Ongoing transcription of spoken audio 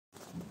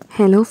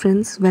Hello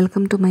friends,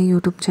 welcome to my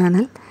YouTube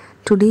channel.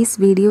 Today's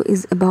video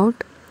is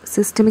about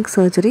systemic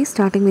surgery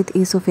starting with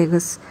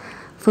esophagus.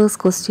 First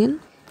question.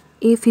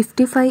 A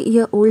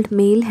 55-year-old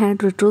male had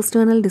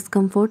retrosternal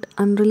discomfort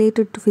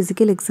unrelated to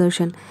physical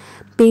exertion.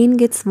 Pain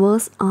gets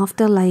worse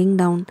after lying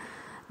down.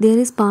 There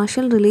is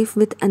partial relief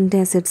with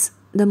antacids.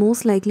 The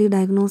most likely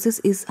diagnosis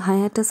is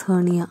hiatus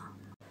hernia.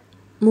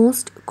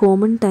 Most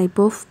common type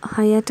of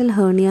hiatal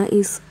hernia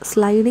is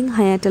sliding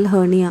hiatal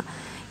hernia.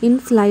 In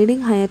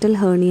sliding hiatal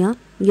hernia,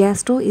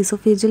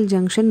 gastroesophageal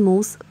junction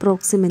moves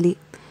proximally.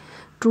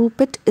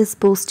 Trupet is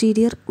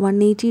posterior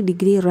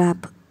 180-degree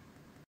wrap.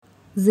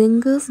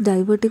 Zenger's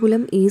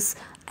diverticulum is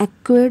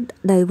acquired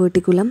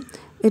diverticulum.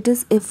 It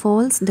is a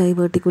false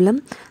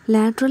diverticulum.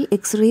 Lateral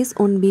X-rays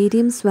on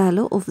barium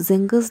swallow of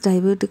Zenger's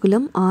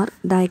diverticulum are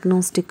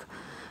diagnostic.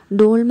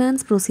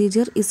 Dolman's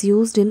procedure is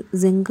used in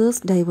Zenger's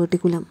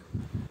diverticulum.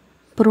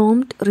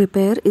 Prompt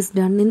repair is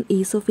done in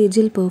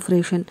esophageal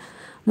perforation.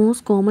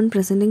 Most common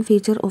presenting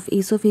feature of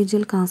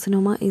esophageal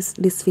carcinoma is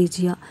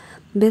dysphagia.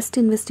 Best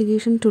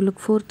investigation to look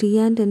for T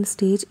and N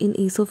stage in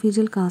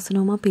esophageal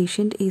carcinoma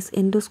patient is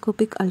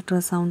endoscopic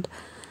ultrasound.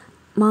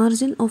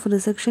 Margin of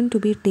resection to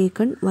be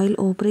taken while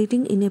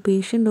operating in a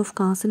patient of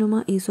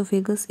carcinoma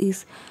esophagus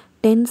is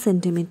 10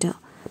 cm.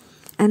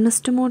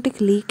 Anastomotic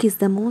leak is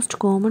the most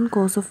common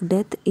cause of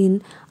death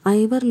in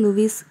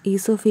Ivor-Lewis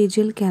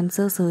esophageal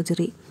cancer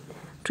surgery.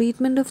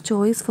 Treatment of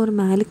choice for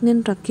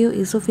malignant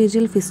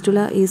tracheoesophageal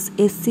fistula is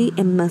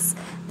SCMS,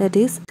 that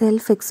is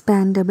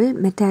self-expandable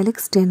metallic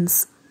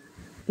stents.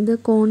 The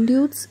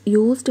conduits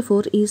used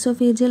for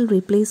esophageal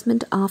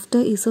replacement after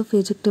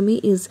esophagectomy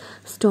is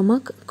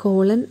stomach,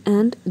 colon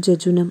and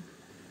jejunum.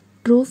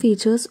 True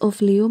features of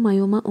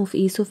leiomyoma of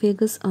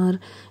esophagus are: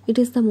 it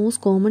is the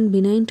most common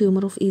benign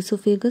tumor of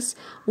esophagus.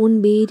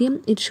 On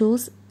barium, it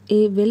shows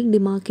a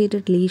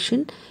well-demarcated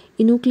lesion.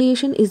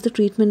 Enucleation is the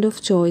treatment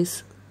of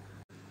choice.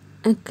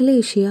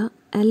 Achalasia,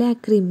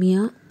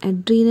 alacrimia,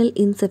 adrenal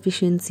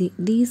insufficiency,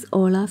 these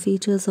all are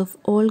features of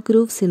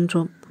Allgrove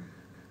syndrome.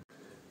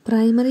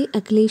 Primary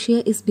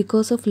achalasia is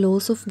because of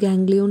loss of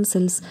ganglion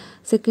cells.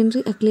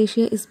 Secondary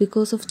achalasia is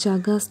because of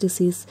Chagas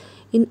disease.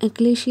 In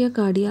achalasia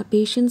cardia,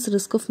 patient's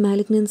risk of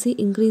malignancy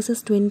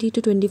increases 20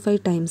 to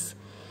 25 times.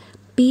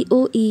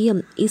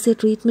 POEM is a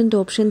treatment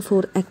option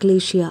for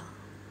achalasia.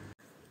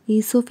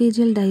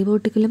 Esophageal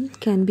diverticulum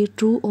can be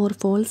true or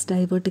false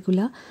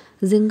diverticula.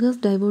 Zenger's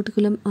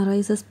diverticulum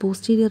arises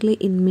posteriorly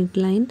in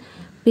midline.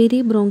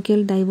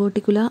 Peribronchial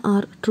diverticula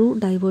are true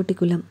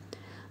diverticulum.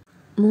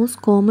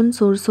 Most common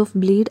source of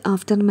bleed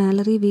after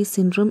Mallory-Weiss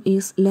syndrome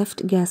is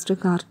left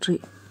gastric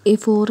artery. A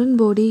foreign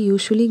body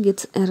usually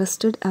gets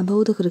arrested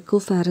above the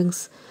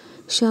cricopharynx.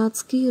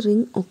 Schatzky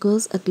ring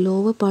occurs at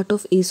lower part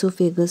of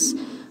esophagus.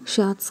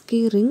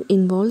 Schatzky ring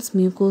involves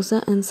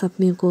mucosa and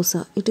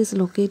submucosa. It is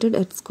located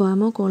at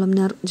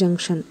squamo-columnar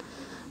junction.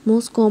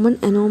 Most common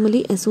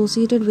anomaly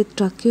associated with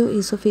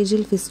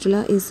tracheoesophageal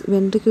fistula is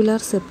ventricular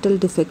septal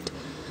defect.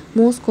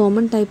 Most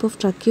common type of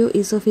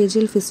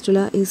tracheoesophageal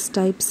fistula is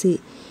type C.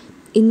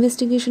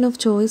 Investigation of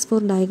choice for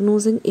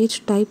diagnosing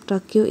each type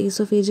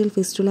tracheoesophageal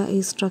fistula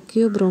is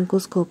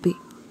tracheobronchoscopy.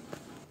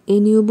 A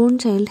newborn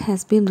child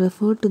has been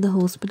referred to the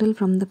hospital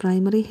from the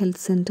primary health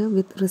center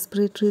with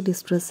respiratory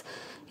distress.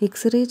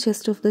 X-ray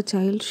chest of the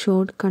child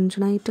showed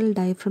congenital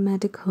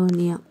diaphragmatic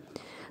hernia.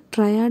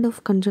 Triad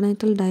of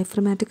congenital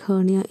diaphragmatic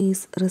hernia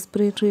is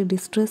respiratory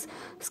distress,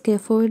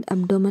 scaphoid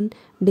abdomen,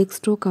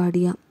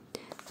 dextrocardia.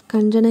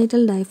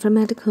 Congenital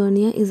diaphragmatic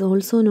hernia is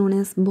also known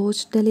as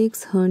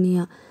Bochdale's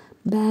hernia.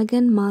 Bag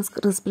and mask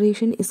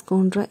respiration is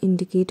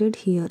contraindicated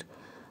here.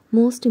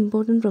 Most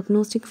important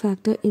prognostic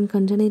factor in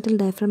congenital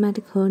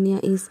diaphragmatic hernia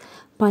is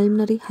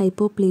pulmonary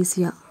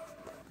hypoplasia.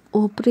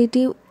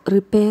 Operative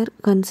repair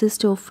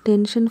consists of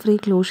tension-free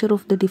closure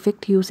of the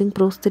defect using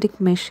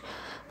prosthetic mesh.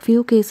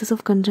 Few cases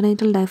of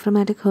congenital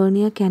diaphragmatic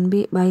hernia can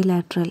be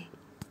bilateral.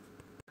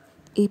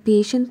 A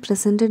patient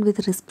presented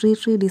with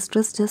respiratory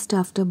distress just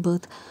after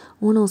birth.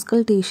 On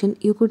auscultation,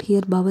 you could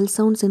hear bowel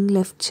sounds in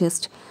left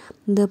chest.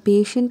 The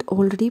patient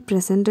already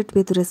presented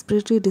with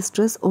respiratory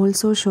distress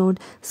also showed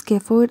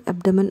scaphoid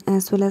abdomen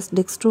as well as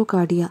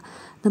dextrocardia.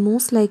 The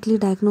most likely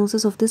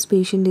diagnosis of this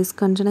patient is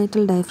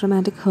congenital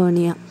diaphragmatic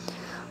hernia.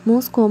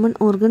 Most common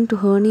organ to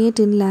herniate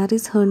in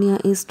Larry's hernia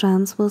is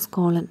transverse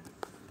colon.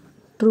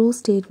 True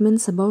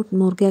statements about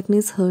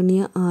Morgagni's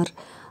hernia are: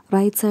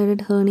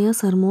 right-sided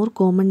hernias are more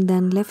common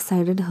than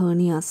left-sided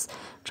hernias.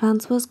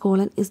 Transverse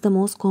colon is the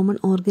most common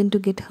organ to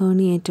get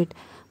herniated.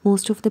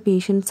 Most of the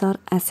patients are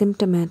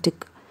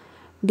asymptomatic.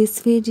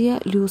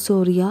 Dysphagia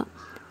lusoria.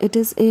 It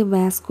is a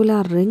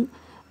vascular ring.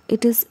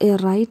 It is a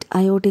right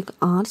aortic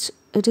arch.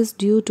 It is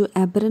due to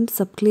aberrant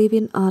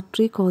subclavian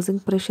artery causing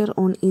pressure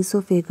on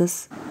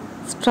esophagus.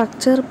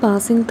 Structure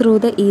passing through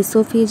the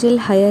esophageal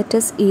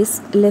hiatus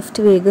is left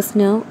vagus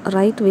nerve,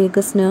 right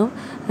vagus nerve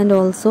and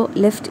also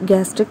left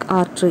gastric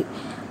artery.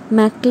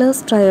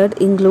 Mackler's triad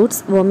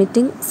includes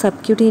vomiting,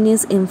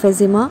 subcutaneous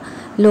emphysema,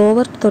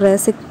 lower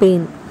thoracic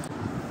pain.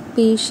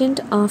 Patient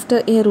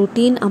after a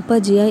routine upper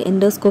GI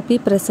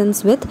endoscopy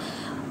presents with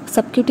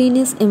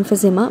Subcutaneous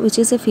emphysema, which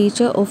is a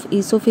feature of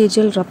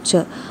esophageal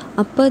rupture.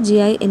 Upper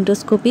GI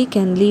endoscopy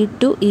can lead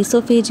to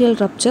esophageal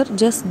rupture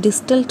just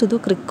distal to the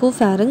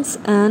cricopharynx,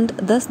 and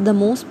thus the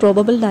most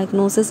probable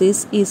diagnosis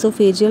is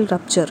esophageal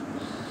rupture.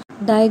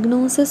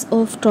 Diagnosis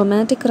of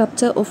traumatic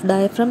rupture of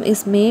diaphragm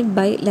is made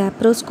by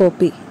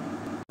laparoscopy.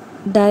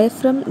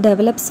 Diaphragm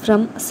develops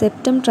from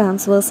septum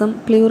transversum,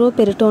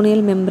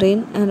 pleuroperitoneal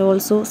membrane, and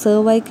also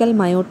cervical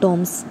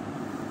myotomes.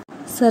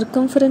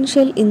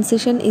 Circumferential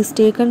incision is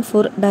taken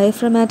for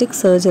diaphragmatic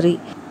surgery.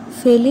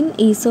 Feline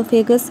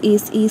esophagus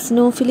is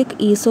eosinophilic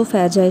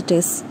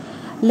esophagitis.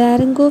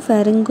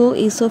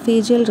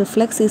 Laryngopharyngoesophageal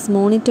reflex is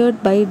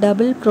monitored by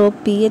double probe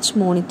pH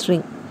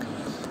monitoring.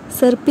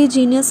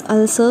 Serpiginous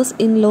ulcers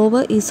in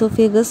lower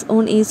esophagus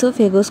on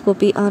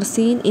esophagoscopy are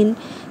seen in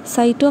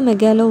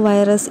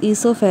cytomegalovirus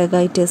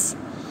esophagitis.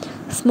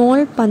 Small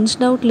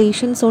punched out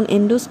lesions on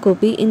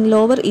endoscopy in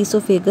lower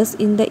esophagus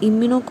in the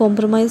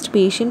immunocompromised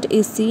patient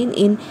is seen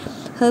in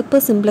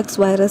herpes simplex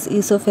virus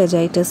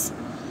esophagitis.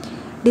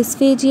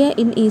 Dysphagia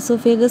in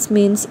esophagus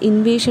means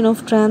invasion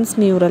of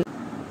transmural.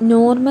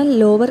 Normal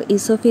lower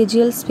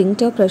esophageal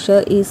sphincter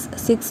pressure is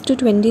 6 to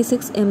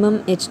 26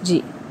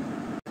 mmHg.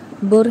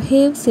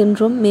 Borjev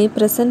syndrome may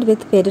present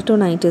with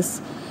peritonitis.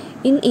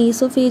 In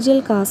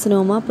esophageal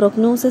carcinoma,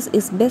 prognosis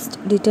is best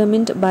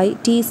determined by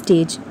T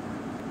stage.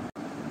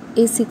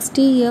 A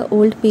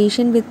 60-year-old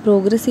patient with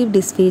progressive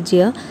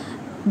dysphagia,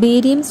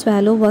 barium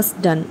swallow was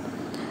done.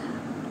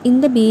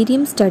 In the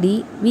barium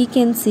study, we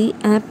can see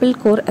apple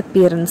core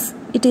appearance.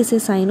 It is a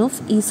sign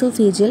of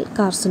esophageal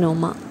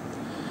carcinoma.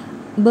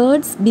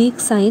 Bird's beak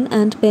sign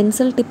and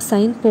pencil tip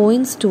sign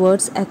points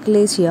towards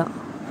achalasia.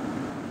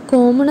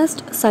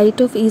 Commonest site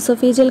of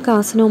esophageal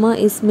carcinoma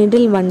is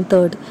middle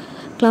one-third.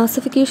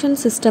 Classification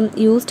system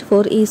used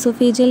for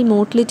esophageal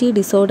motility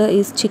disorder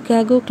is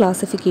Chicago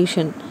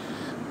classification.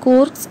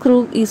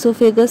 Corkscrew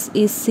esophagus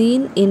is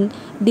seen in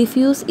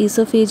diffuse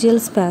esophageal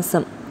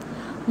spasm.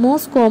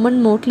 Most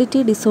common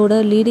motility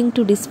disorder leading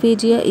to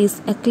dysphagia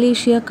is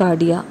achalasia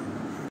cardia.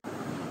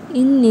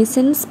 In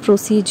Nissen's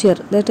procedure,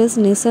 that is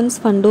Nissen's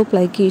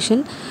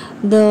fundoplication,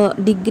 the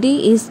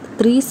degree is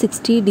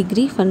 360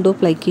 degree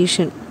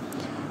fundoplication.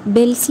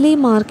 Belsley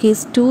mark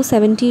is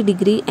 270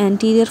 degree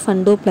anterior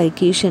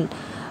fundoplication.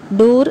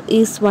 Door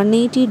is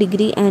 180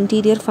 degree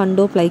anterior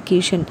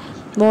fundoplication.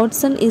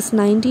 Watson is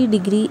 90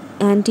 degree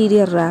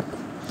anterior wrap.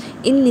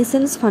 In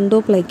Nissen's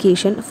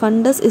fundoplication,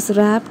 fundus is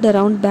wrapped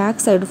around back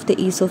side of the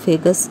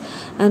esophagus,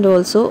 and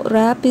also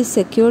wrap is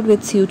secured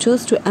with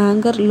sutures to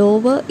anchor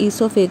lower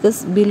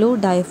esophagus below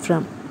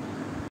diaphragm.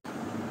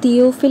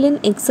 Theophylline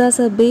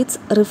exacerbates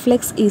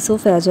reflex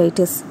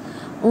esophagitis.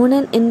 On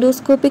an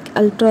endoscopic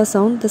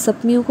ultrasound, the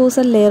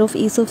submucosal layer of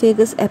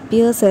esophagus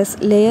appears as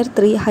layer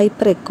 3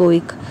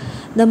 hyperechoic.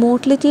 The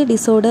motility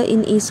disorder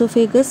in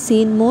esophagus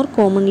seen more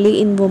commonly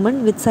in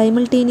women with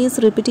simultaneous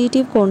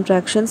repetitive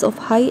contractions of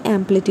high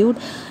amplitude,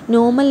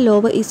 normal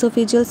lower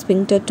esophageal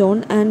sphincter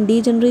tone, and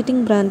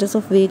degenerating branches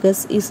of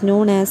vagus is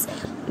known as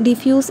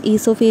diffuse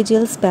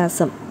esophageal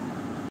spasm.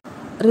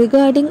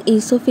 Regarding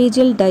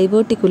esophageal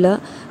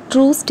diverticula,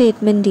 true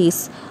statement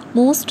is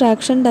most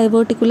traction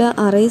diverticula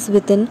arise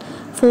within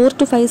 4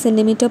 to 5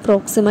 cm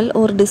proximal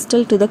or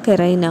distal to the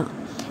carina.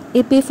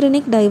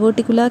 Epiphrenic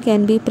diverticula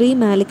can be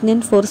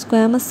pre-malignant for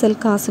squamous cell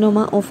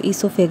carcinoma of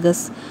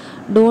esophagus.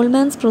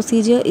 Dolman's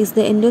procedure is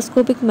the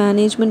endoscopic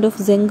management of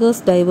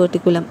Zenger's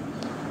diverticulum.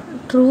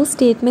 True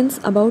statements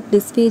about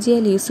dysphagia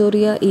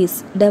lusoria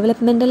is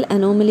developmental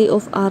anomaly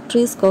of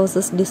arteries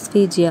causes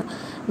dysphagia.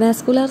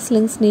 Vascular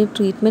slings need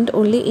treatment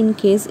only in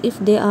case if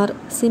they are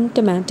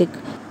symptomatic.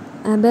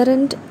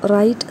 Aberrant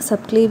right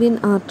subclavian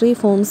artery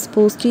forms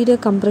posterior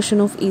compression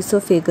of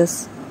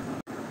esophagus.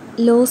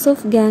 Loss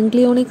of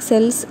ganglionic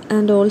cells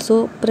and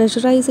also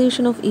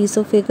pressurization of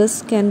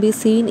esophagus can be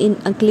seen in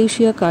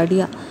achalasia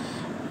cardia.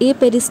 A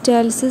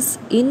peristalsis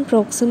in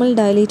proximal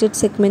dilated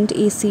segment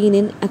is seen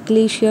in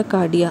achalasia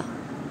cardia.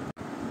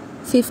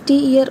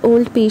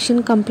 50-year-old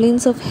patient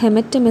complains of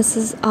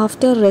hematemesis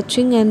after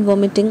retching and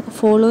vomiting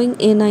following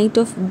a night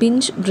of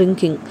binge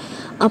drinking.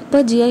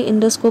 Upper GI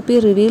endoscopy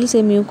reveals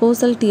a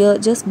mucosal tear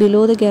just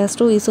below the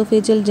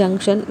gastroesophageal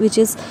junction which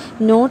is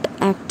not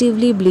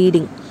actively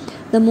bleeding.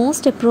 The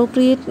most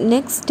appropriate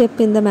next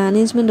step in the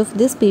management of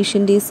this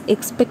patient is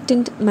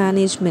expectant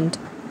management.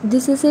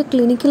 This is a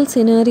clinical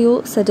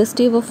scenario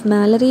suggestive of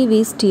Mallory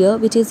Weiss tear,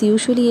 which is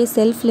usually a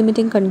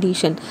self-limiting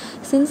condition.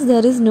 Since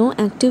there is no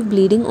active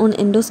bleeding on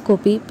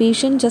endoscopy,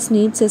 patient just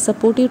needs a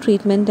supportive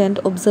treatment and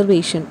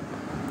observation.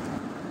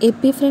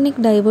 Epiphrenic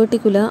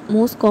diverticula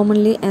most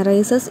commonly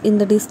arises in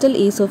the distal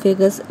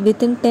esophagus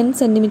within 10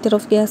 cm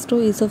of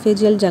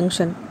gastroesophageal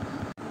junction.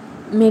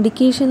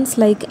 Medications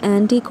like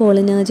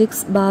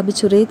anticholinergics,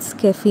 barbiturates,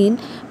 caffeine,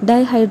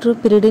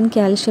 dihydropyridine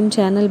calcium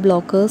channel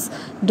blockers,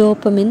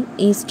 dopamine,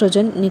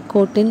 estrogen,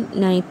 nicotine,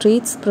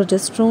 nitrates,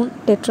 progesterone,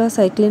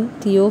 tetracycline,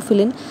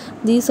 theophylline,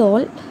 these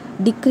all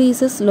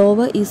decreases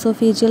lower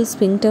esophageal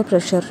sphincter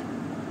pressure.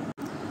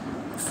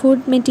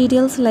 Food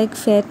materials like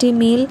fatty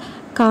meal,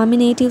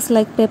 Carminatives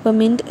like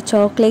peppermint,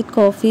 chocolate,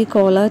 coffee,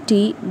 cola,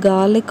 tea,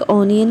 garlic,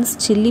 onions,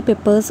 chili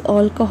peppers,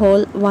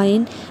 alcohol,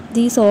 wine,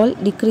 these all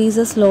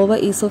decreases lower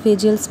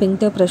esophageal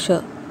sphincter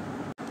pressure.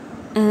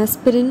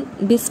 Aspirin,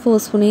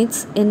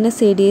 bisphosphonates,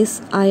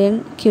 NSAIDs, iron,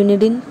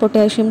 quinidine,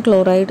 potassium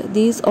chloride,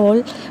 these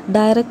all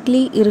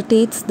directly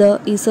irritates the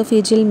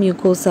esophageal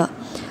mucosa.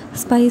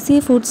 Spicy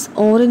foods,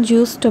 orange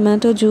juice,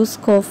 tomato juice,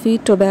 coffee,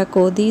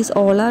 tobacco, these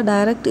all are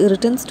direct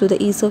irritants to the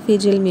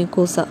esophageal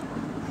mucosa.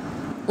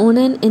 On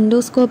an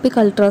endoscopic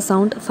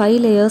ultrasound,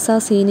 5 layers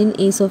are seen in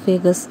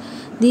esophagus.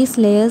 These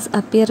layers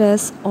appear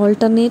as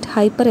alternate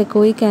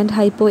hyperechoic and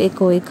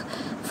hypoechoic.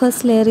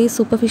 First layer is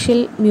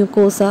superficial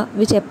mucosa,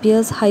 which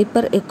appears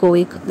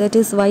hyperechoic, that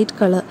is white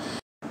color.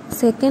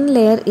 Second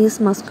layer is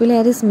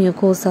muscularis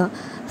mucosa.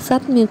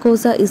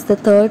 Submucosa is the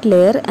third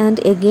layer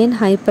and again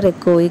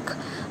hyperechoic.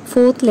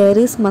 Fourth layer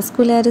is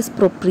muscularis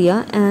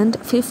propria and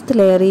fifth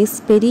layer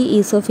is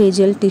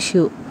periesophageal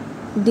tissue.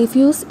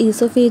 Diffuse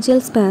esophageal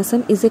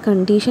spasm is a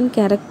condition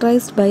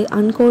characterized by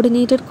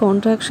uncoordinated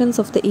contractions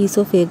of the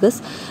esophagus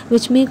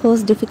which may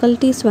cause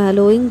difficulty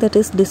swallowing, that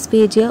is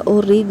dysphagia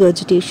or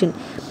regurgitation.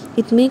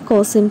 It may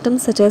cause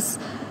symptoms such as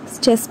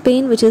chest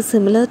pain, which is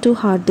similar to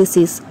heart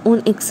disease.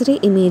 On X-ray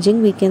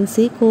imaging, we can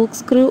see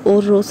corkscrew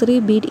or rosary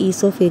bead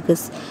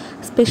esophagus.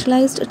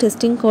 Specialized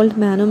testing called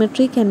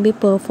manometry can be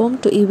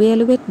performed to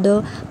evaluate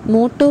the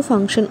motor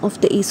function of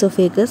the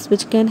esophagus,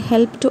 which can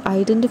help to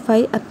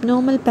identify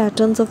abnormal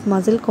patterns of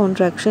muscle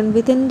contraction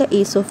within the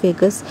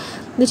esophagus,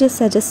 which is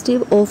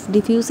suggestive of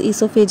diffuse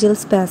esophageal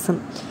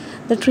spasm.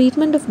 The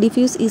treatment of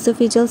diffuse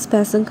esophageal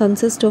spasm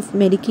consists of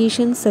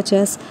medications such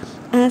as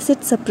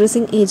acid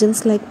suppressing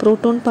agents like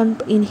proton pump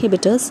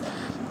inhibitors,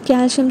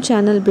 calcium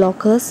channel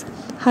blockers,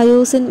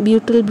 hyoscine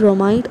butyl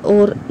bromide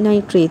or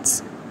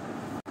nitrates.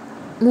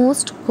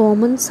 Most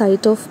common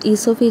site of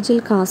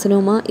esophageal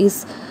carcinoma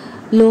is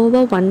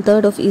lower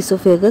one-third of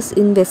esophagus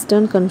in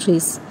Western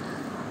countries.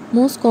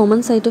 Most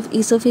common site of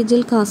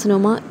esophageal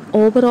carcinoma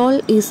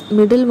overall is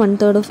middle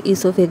one-third of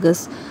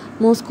esophagus.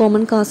 Most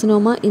common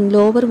carcinoma in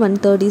lower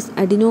one-third is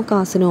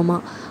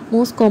adenocarcinoma.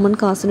 Most common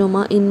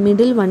carcinoma in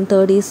middle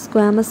one-third is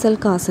squamous cell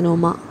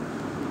carcinoma.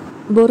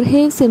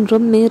 Borhave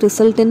syndrome may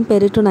result in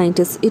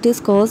peritonitis. It is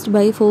caused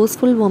by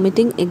forceful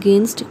vomiting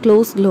against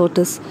closed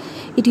glottis.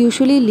 It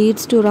usually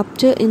leads to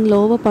rupture in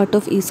lower part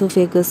of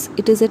esophagus.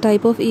 It is a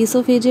type of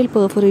esophageal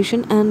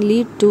perforation and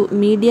lead to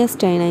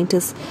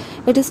mediastinitis.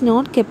 It is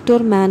not kept or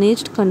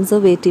managed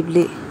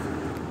conservatively.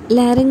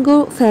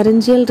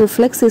 Laryngopharyngeal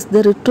reflex is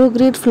the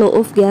retrograde flow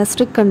of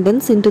gastric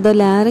contents into the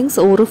larynx,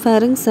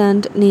 oropharynx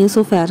and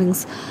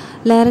nasopharynx.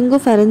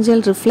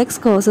 Laryngopharyngeal reflex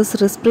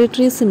causes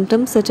respiratory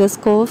symptoms such as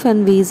cough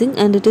and wheezing,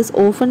 and it is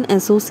often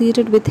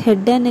associated with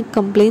head and neck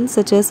complaints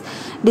such as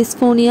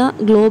dysphonia,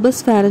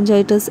 globus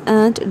pharyngitis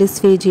and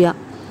dysphagia.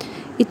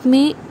 It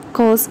may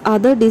cause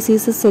other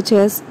diseases such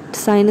as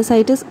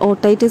sinusitis,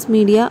 otitis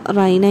media,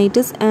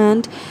 rhinitis,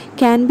 and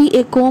can be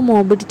a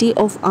comorbidity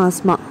of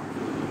asthma.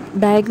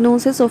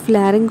 Diagnosis of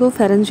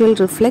laryngopharyngeal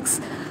reflex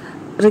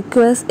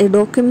requires a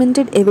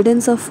documented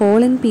evidence of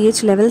fall in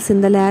pH levels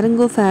in the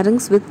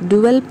laryngopharynx with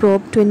dual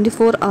probe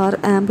 24-hour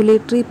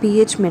ambulatory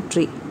pH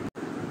metry.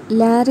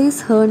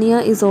 Lary's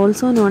hernia is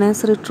also known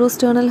as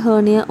retrosternal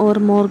hernia or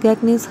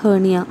Morgagni's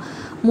hernia.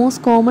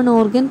 Most common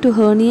organ to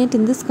herniate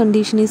in this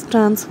condition is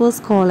transverse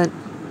colon.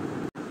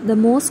 The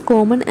most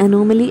common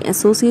anomaly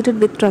associated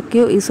with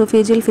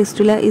tracheoesophageal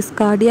fistula is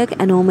cardiac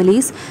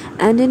anomalies,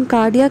 and in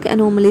cardiac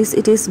anomalies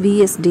it is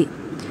VSD.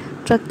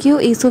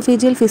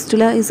 Tracheoesophageal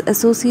fistula is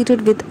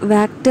associated with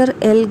Vector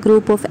L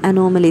group of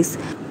anomalies.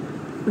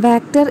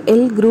 Vector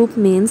L group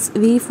means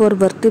V for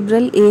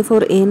vertebral, A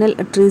for anal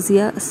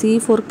atresia, C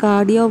for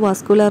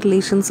cardiovascular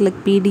lesions like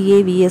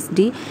PDA,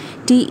 VSD,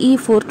 TE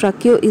for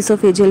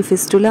tracheoesophageal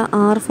fistula,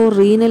 R for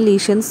renal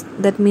lesions,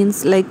 that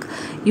means like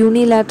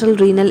unilateral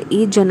renal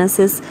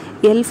agenesis,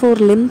 L for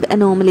limb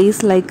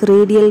anomalies like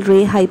radial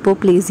ray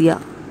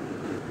hypoplasia.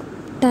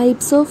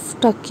 Types of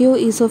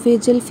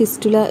tracheoesophageal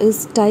fistula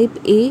is type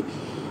A,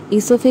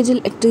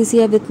 esophageal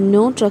atresia with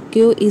no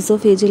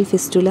tracheoesophageal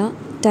fistula.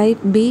 Type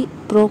B,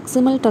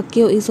 proximal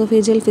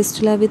tracheoesophageal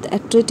fistula with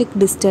atretic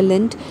distal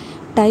end.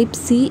 Type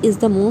C is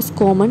the most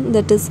common,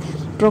 that is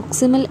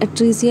proximal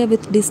atresia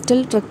with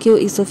distal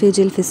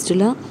tracheoesophageal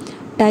fistula.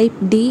 Type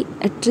D,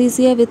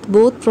 atresia with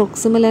both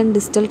proximal and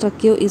distal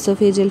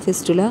tracheoesophageal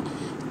fistula.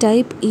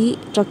 Type E,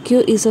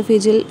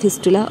 tracheoesophageal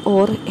fistula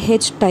or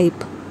H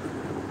type.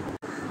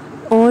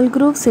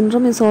 All-Grove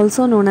syndrome is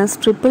also known as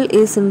triple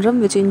A syndrome,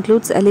 which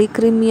includes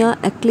alachremia,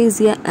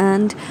 achalasia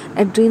and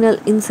adrenal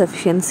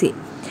insufficiency.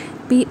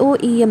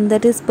 POEM,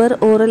 that is per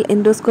oral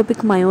endoscopic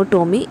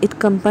myotomy, it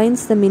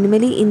combines the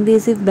minimally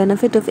invasive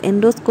benefit of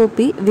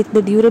endoscopy with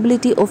the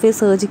durability of a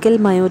surgical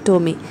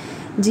myotomy.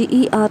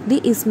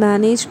 GERD is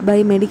managed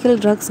by medical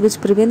drugs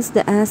which prevents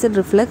the acid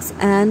reflux,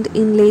 and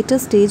in later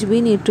stage we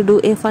need to do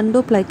a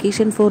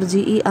fundoplication for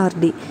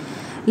GERD.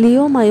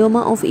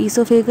 Leiomyoma of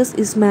esophagus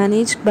is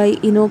managed by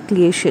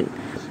enucleation.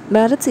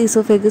 Barrett's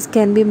esophagus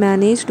can be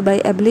managed by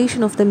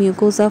ablation of the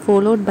mucosa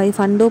followed by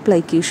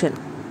fundoplication.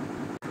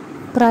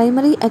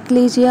 Primary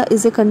achalasia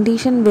is a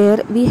condition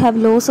where we have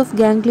loss of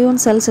ganglion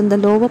cells in the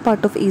lower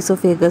part of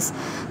esophagus.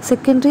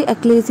 Secondary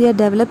achalasia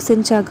develops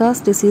in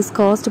Chagas disease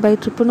caused by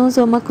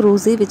Trypanosoma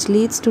cruzi, which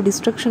leads to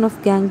destruction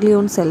of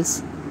ganglion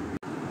cells.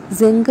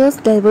 Zenger's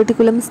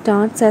diverticulum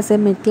starts as a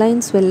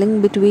midline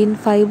swelling between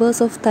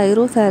fibers of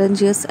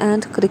thyropharyngeus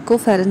and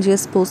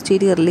cricopharyngeus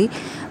posteriorly,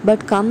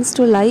 but comes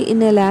to lie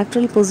in a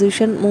lateral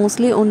position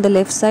mostly on the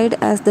left side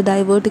as the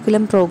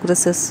diverticulum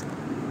progresses.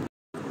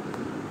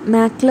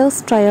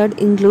 Macular's triad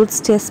includes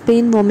chest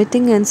pain,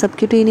 vomiting, and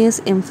subcutaneous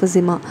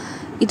emphysema.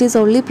 It is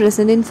only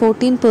present in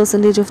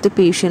 14% of the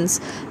patients.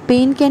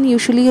 Pain can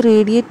usually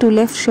radiate to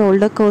left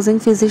shoulder,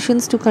 causing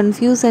physicians to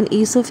confuse an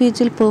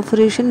esophageal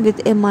perforation with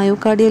a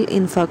myocardial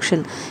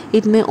infarction.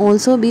 It may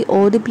also be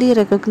audibly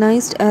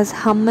recognized as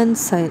hum and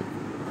sign.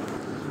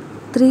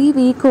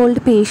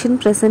 3-week-old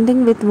patient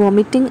presenting with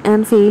vomiting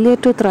and failure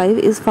to thrive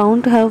is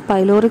found to have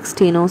pyloric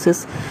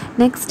stenosis.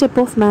 Next step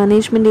of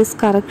management is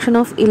correction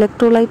of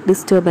electrolyte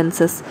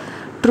disturbances.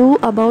 True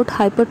about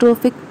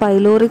hypertrophic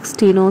pyloric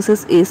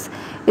stenosis is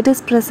it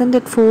is present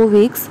at 4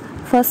 weeks.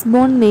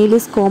 Firstborn male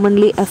is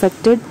commonly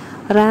affected.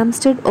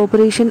 Ramstead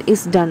operation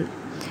is done.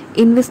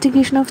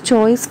 Investigation of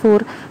choice for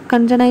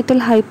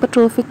congenital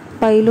hypertrophic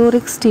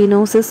pyloric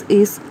stenosis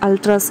is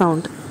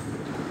ultrasound.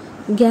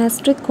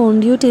 Gastric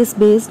conduit is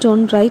based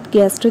on right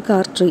gastric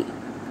artery.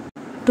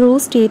 True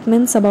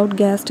statements about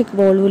gastric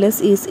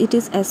volvulus is it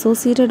is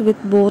associated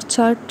with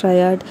Borchardt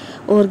triad.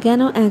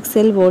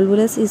 Organoaxial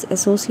volvulus is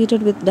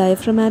associated with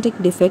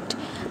diaphragmatic defect.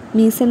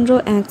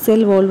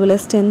 Mesenteroaxial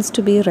volvulus tends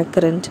to be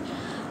recurrent.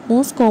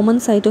 Most common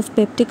site of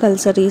peptic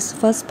ulcer is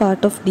first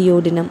part of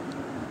duodenum.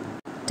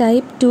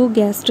 Type 2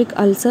 gastric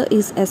ulcer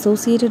is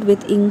associated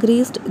with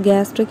increased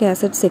gastric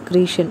acid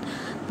secretion.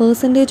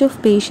 Percentage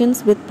of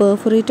patients with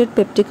perforated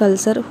peptic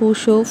ulcer who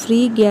show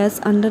free gas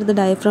under the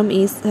diaphragm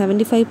is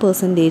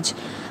 75%.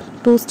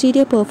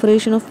 Posterior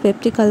perforation of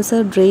peptic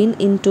ulcer drain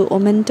into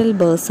omental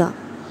bursa.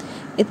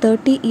 A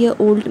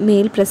 30-year-old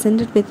male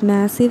presented with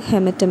massive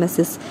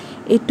hematemesis.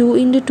 A 2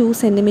 × 2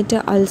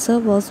 cm ulcer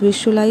was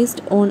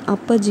visualized on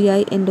upper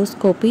GI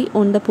endoscopy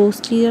on the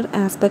posterior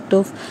aspect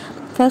of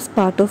first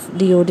part of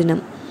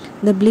duodenum.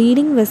 The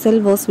bleeding vessel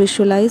was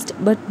visualized,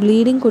 but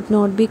bleeding could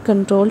not be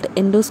controlled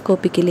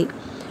endoscopically.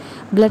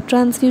 Blood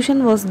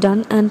transfusion was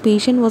done and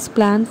patient was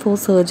planned for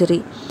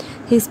surgery.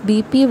 His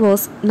BP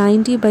was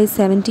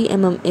 90/70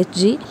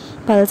 mmHg.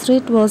 Pulse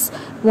rate was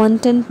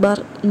 110 per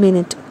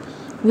minute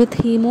with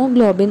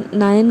hemoglobin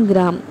 9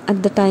 gram at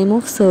the time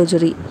of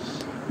surgery.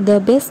 The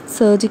best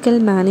surgical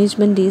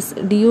management is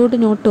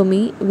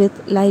duodenotomy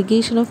with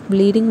ligation of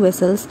bleeding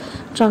vessels,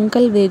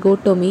 truncal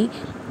vagotomy,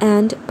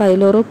 and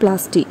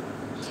pyloroplasty.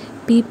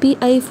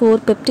 PPI for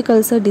peptic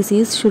ulcer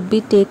disease should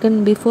be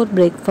taken before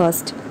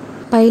breakfast.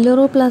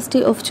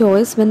 Pyloroplasty of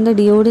choice when the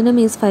duodenum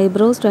is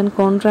fibrosed and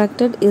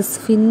contracted is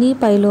Finney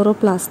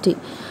pyloroplasty.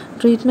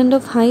 Treatment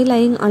of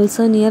high-lying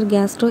ulcer near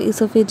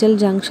gastroesophageal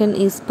junction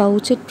is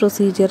Pouchet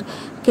procedure,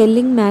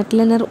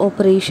 Kelling-Matlener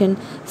operation,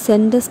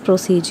 Sendes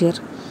procedure.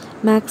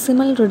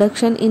 Maximal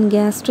reduction in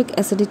gastric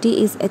acidity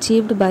is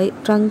achieved by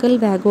truncal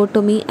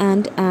vagotomy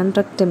and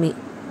andrectomy.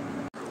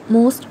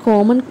 Most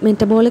common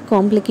metabolic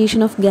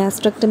complication of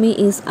gastrectomy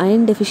is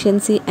iron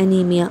deficiency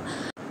anemia.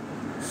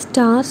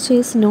 Starch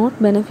is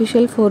not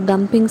beneficial for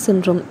dumping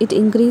syndrome. It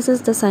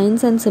increases the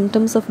signs and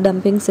symptoms of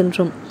dumping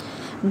syndrome.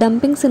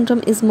 Dumping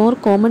syndrome is more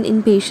common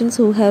in patients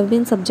who have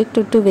been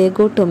subjected to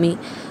vagotomy.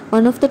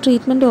 One of the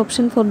treatment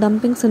options for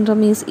dumping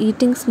syndrome is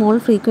eating small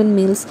frequent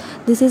meals.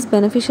 This is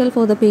beneficial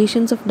for the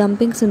patients of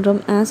dumping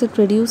syndrome as it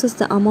reduces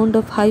the amount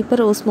of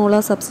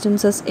hyperosmolar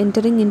substances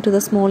entering into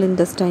the small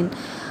intestine.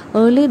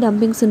 Early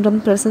dumping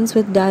syndrome presents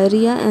with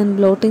diarrhea and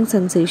bloating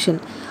sensation.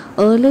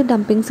 Early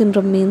dumping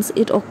syndrome means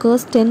it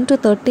occurs 10 to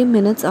 30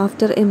 minutes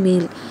after a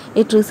meal.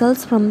 It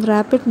results from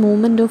rapid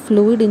movement of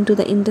fluid into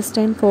the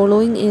intestine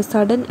following a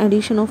sudden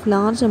addition of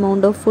large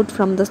amount of food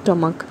from the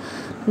stomach.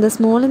 The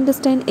small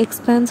intestine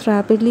expands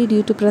rapidly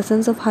due to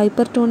presence of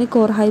hypertonic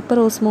or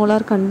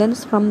hyperosmolar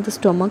contents from the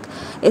stomach,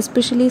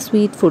 especially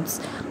sweet foods.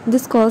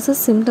 This causes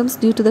symptoms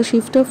due to the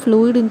shift of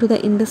fluid into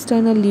the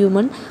intestinal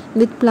lumen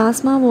with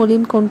plasma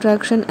volume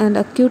contraction and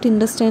acute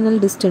intestinal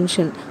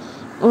distension.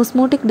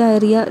 Osmotic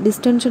diarrhea,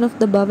 distension of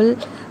the bowel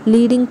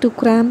leading to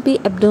crampy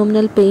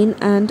abdominal pain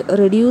and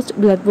reduced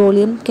blood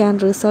volume can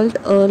result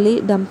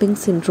early dumping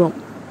syndrome.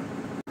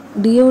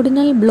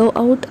 Duodenal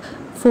blowout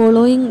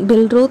following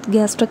Billroth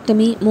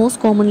gastrectomy most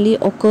commonly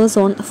occurs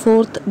on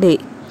 4th day.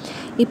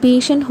 A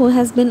patient who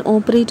has been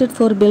operated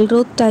for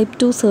Billroth type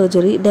 2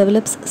 surgery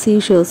develops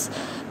seizures.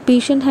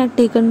 Patient had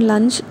taken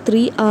lunch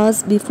 3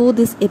 hours before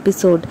this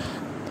episode.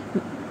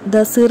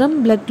 The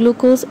serum blood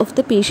glucose of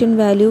the patient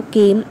value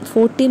came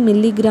 40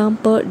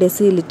 mg per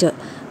deciliter.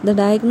 The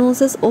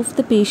diagnosis of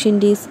the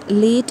patient is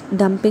late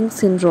dumping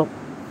syndrome.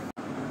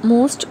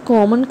 Most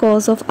common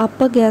cause of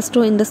upper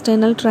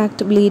gastrointestinal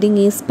tract bleeding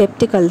is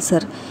peptic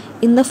ulcer.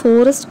 In the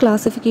Forest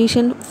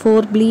classification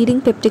for bleeding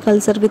peptic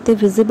ulcer with a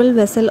visible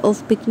vessel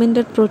of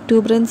pigmented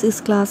protuberance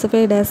is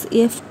classified as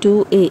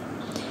F2A.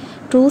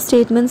 True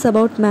statements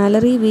about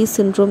Mallory-Weiss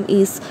syndrome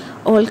is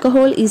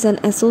alcohol is an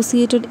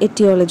associated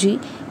etiology,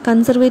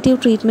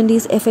 conservative treatment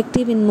is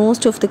effective in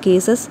most of the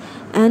cases,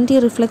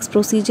 anti-reflux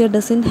procedure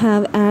doesn't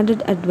have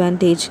added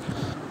advantage.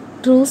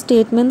 True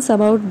statements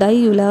about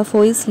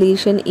diulafois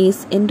lesion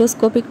is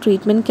endoscopic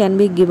treatment can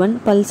be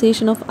given,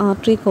 pulsation of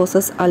artery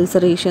causes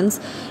ulcerations,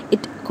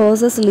 it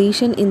causes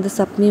lesion in the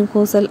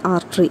submucosal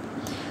artery.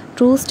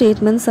 True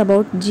statements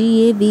about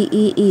GAVE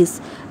is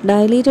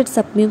dilated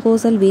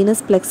submucosal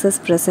venous plexus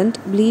present,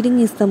 bleeding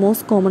is the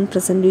most common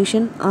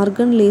presentation,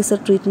 argon laser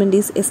treatment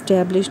is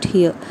established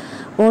here.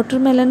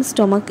 Watermelon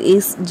stomach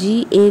is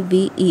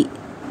GAVE.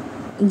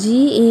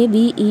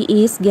 GAVE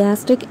is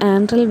gastric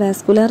antral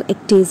vascular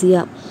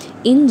ectasia.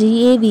 In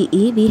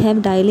GAVE, we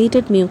have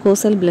dilated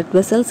mucosal blood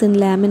vessels in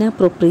lamina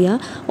propria,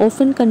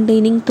 often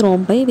containing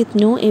thrombi with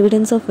no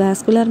evidence of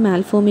vascular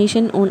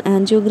malformation on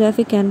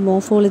angiographic and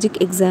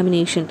morphologic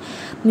examination.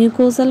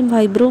 Mucosal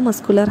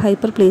fibromuscular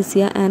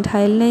hyperplasia and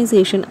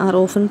hyalinization are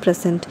often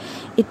present.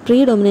 It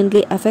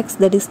predominantly affects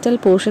the distal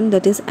portion,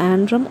 that is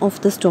antrum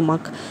of the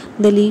stomach.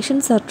 The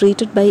lesions are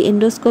treated by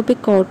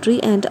endoscopic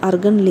cautery and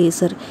argon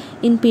laser.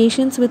 In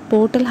patients with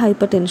portal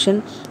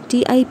hypertension,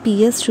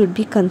 TIPS should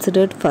be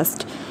considered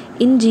first.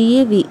 In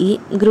GAVE,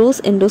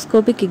 gross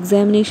endoscopic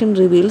examination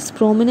reveals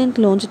prominent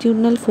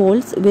longitudinal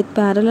folds with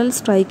parallel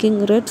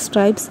striking red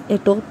stripes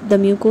atop the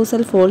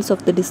mucosal folds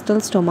of the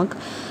distal stomach,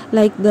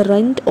 like the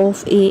rind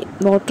of a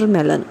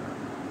watermelon.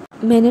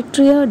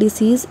 Menetrier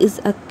disease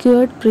is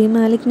acquired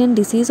premalignant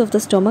disease of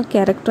the stomach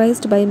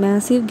characterized by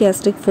massive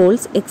gastric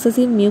folds,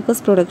 excessive mucus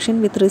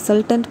production with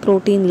resultant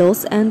protein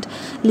loss, and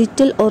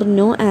little or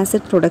no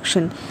acid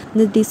production.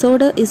 The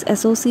disorder is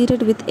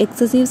associated with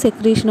excessive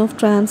secretion of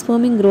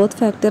transforming growth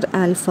factor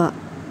alpha.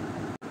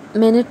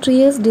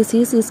 Menetrier's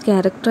disease is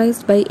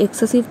characterized by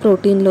excessive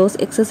protein loss,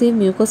 excessive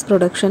mucus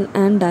production,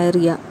 and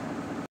diarrhea.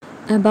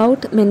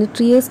 About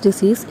Menetrier's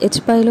disease, H.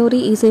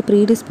 pylori is a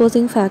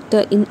predisposing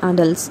factor in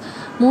adults.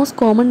 Most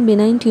common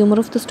benign tumor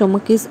of the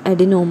stomach is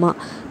adenoma.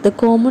 The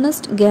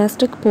commonest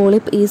gastric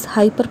polyp is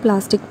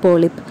hyperplastic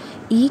polyp.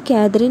 E.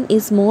 Catherine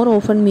is more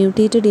often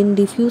mutated in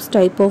diffuse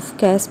type of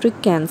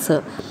gastric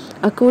cancer.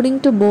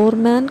 According to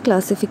Borman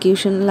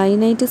classification,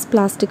 Linitis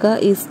plastica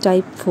is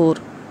type 4.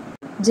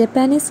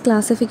 Japanese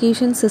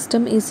classification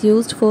system is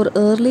used for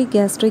early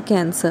gastric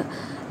cancer.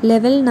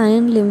 Level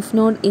 9 lymph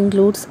node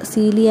includes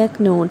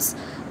celiac nodes.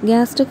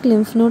 Gastric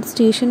lymph node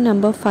station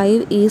number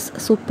 5 is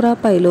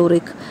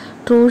suprapyloric.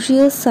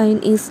 Trocheus sign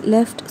is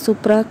left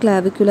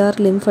supraclavicular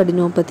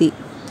lymphadenopathy.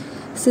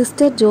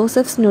 Sister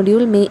Joseph's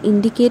nodule may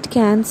indicate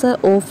cancer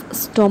of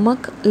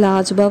stomach,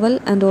 large bowel,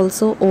 and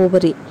also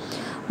ovary.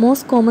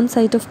 Most common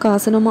site of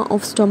carcinoma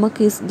of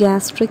stomach is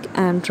gastric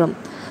antrum.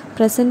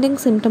 Presenting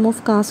symptom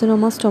of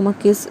carcinoma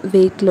stomach is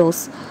weight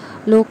loss.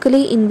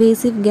 Locally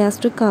invasive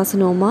gastric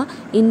carcinoma,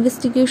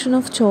 investigation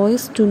of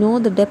choice to know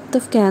the depth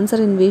of cancer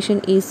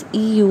invasion is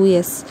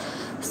EUS.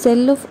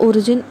 Cell of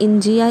origin in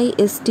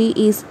GIST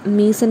is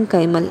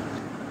mesenchymal.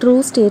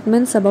 True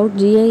statements about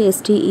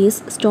GIST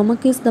is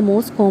stomach is the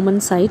most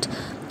common site,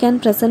 can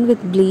present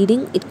with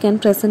bleeding, it can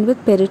present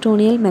with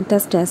peritoneal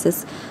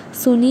metastasis.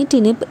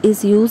 Sunitinib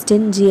is used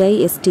in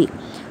GIST.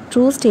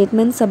 True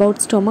statements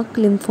about stomach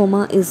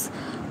lymphoma is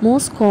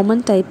most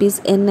common type is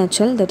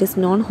NHL, that is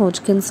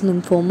non-Hodgkin's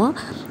lymphoma.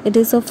 It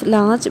is of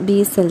large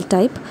B cell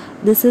type.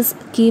 This is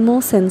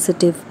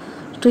chemosensitive.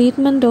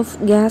 Treatment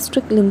of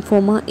gastric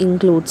lymphoma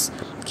includes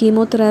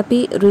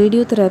chemotherapy,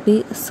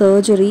 radiotherapy,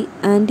 surgery,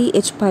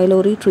 anti-H.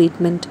 pylori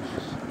treatment.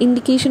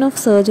 Indication of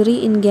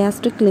surgery in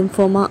gastric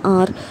lymphoma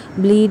are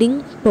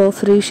bleeding,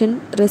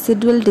 perforation,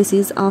 residual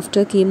disease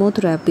after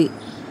chemotherapy.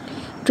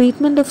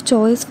 Treatment of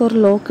choice for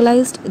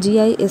localized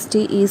GIST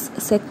is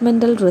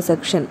segmental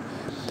resection.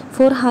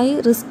 For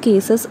high-risk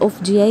cases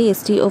of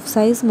GIST of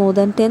size more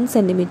than 10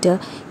 cm,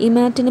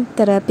 imatinib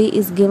therapy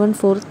is given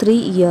for 3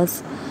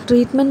 years.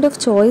 Treatment of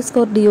choice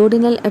for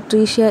duodenal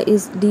atresia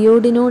is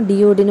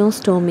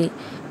duodeno-duodenostomy.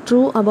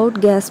 True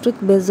about gastric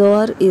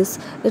bezoar is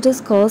it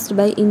is caused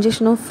by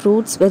ingestion of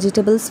fruits,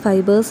 vegetables,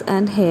 fibers,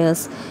 and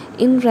hairs.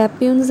 In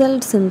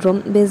Rapunzel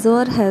syndrome,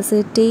 bezoar has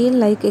a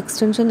tail-like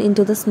extension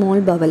into the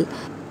small bowel.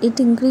 It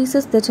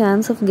increases the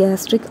chance of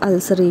gastric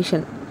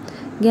ulceration.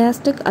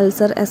 Gastric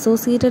ulcer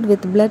associated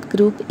with blood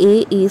group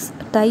A is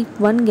type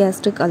 1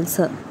 gastric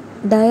ulcer.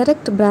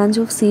 Direct branch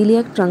of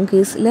celiac trunk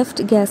is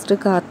left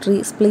gastric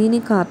artery,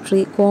 splenic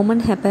artery,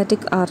 common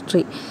hepatic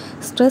artery.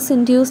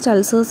 Stress-induced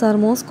ulcers are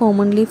most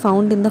commonly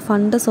found in the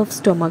fundus of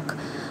stomach.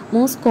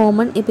 Most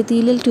common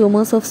epithelial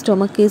tumors of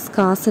stomach is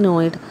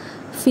carcinoid.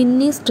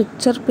 Finney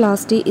stricture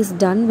plasty is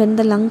done when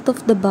the length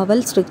of the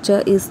bowel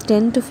stricture is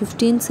 10 to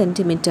 15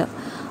 cm.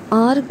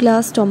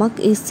 Hourglass stomach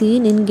is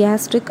seen in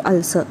gastric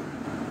ulcer.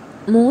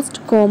 Most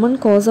common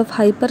cause of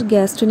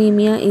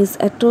hypergastrinemia is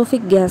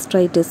atrophic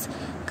gastritis.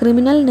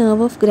 Criminal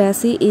nerve of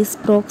Grassi is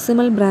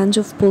proximal branch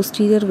of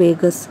posterior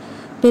vagus.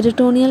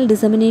 Peritoneal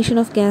dissemination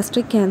of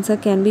gastric cancer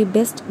can be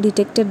best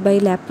detected by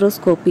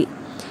laparoscopy.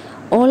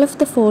 All of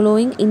the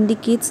following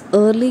indicates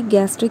early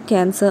gastric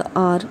cancer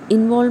are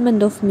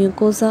involvement of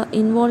mucosa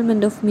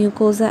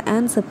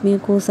and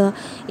submucosa,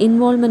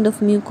 involvement of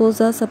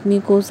mucosa,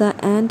 submucosa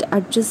and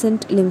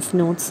adjacent lymph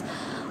nodes.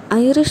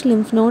 Irish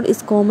lymph node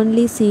is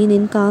commonly seen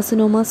in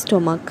carcinoma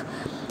stomach.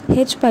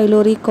 H.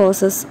 pylori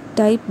causes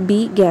type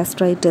B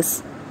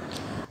gastritis.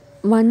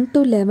 1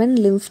 to 11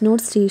 lymph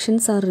node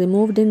stations are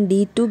removed in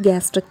D2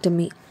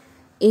 gastrectomy.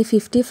 A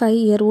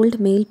 55-year-old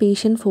male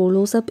patient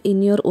follows up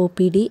in your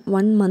OPD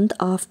 1 month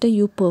after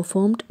you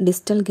performed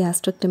distal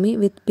gastrectomy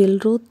with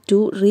Pilroth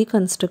 2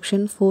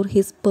 reconstruction for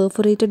his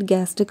perforated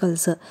gastric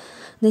ulcer.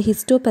 The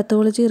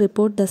histopathology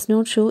report does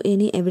not show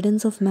any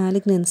evidence of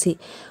malignancy.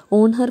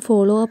 On her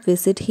follow-up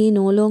visit, he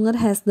no longer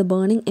has the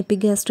burning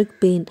epigastric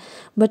pain,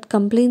 but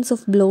complains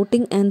of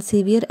bloating and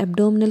severe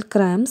abdominal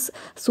cramps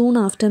soon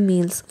after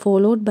meals,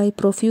 followed by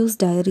profuse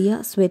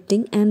diarrhea,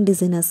 sweating, and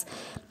dizziness.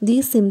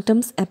 These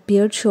symptoms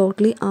appeared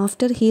shortly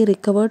after he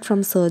recovered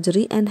from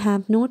surgery and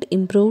have not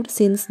improved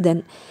since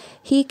then.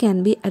 He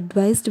can be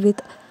advised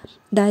with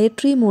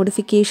dietary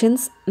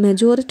modifications.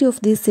 Majority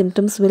of these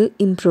symptoms will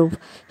improve.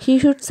 He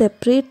should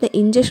separate the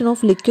ingestion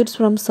of liquids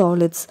from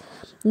solids.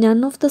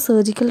 None of the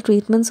surgical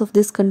treatments of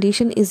this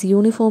condition is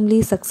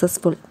uniformly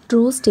successful.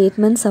 True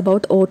statements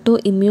about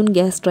autoimmune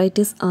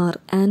gastritis are: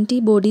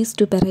 antibodies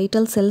to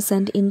parietal cells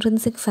and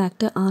intrinsic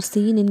factor are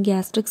seen in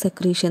gastric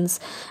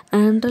secretions.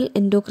 Antral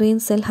endocrine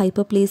cell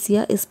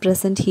hyperplasia is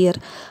present here.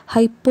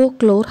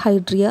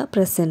 Hypochlorhydria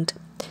present.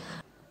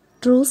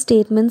 True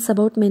statements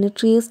about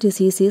Menetrier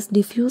diseases: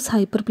 diffuse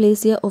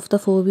hyperplasia of the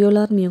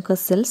foveolar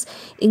mucous cells,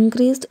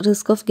 increased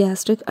risk of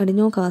gastric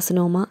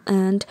adenocarcinoma,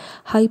 and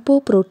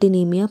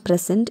hypoproteinemia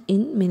present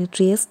in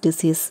Menetrier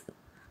disease.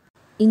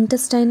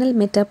 Intestinal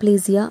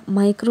metaplasia,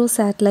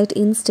 microsatellite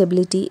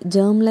instability,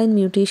 germline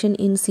mutation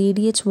in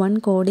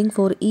CDH1 coding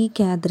for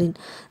E-cadherin.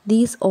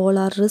 These all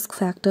are risk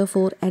factor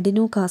for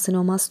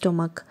adenocarcinoma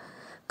stomach.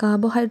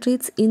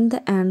 Carbohydrates in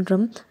the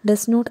antrum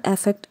does not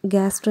affect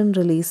gastrin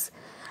release.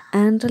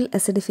 Antral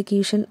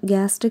acidification,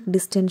 gastric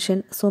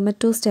distension,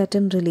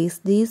 somatostatin release,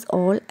 these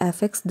all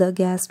affects the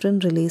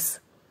gastrin release.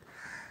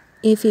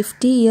 A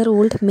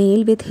 50-year-old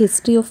male with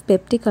history of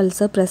peptic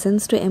ulcer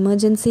presents to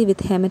emergency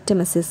with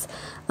hematemesis.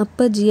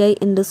 Upper GI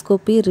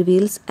endoscopy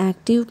reveals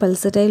active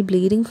pulsatile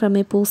bleeding from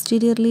a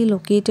posteriorly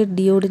located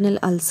duodenal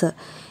ulcer.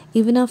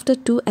 Even after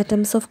 2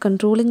 attempts of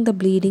controlling the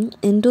bleeding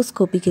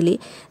endoscopically,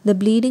 the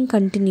bleeding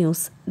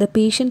continues. The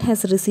patient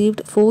has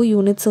received 4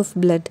 units of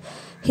blood.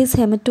 His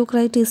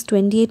hematocrit is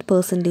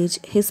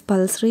 28%, his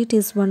pulse rate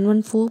is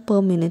 114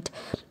 per minute,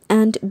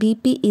 and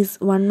BP is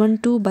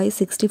 112 by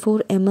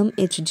 64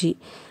 mmHg.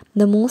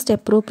 The most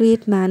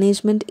appropriate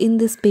management in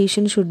this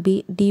patient should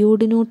be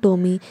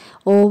duodenotomy,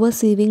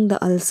 oversieving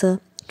the ulcer,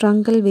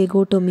 truncal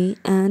vagotomy,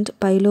 and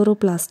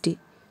pyloroplasty.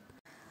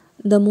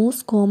 The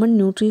most common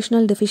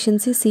nutritional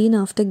deficiency seen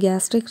after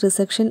gastric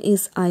resection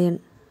is iron.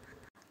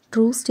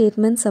 True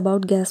statements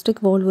about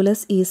gastric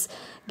volvulus is: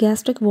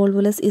 gastric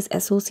volvulus is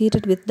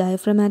associated with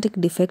diaphragmatic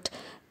defect.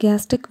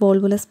 Gastric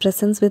volvulus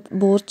presents with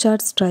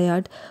Borchards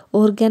triad.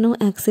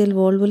 Organoaxial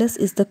volvulus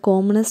is the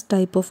commonest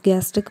type of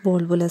gastric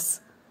volvulus.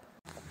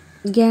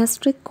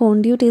 Gastric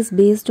conduit is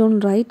based on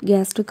right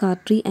gastric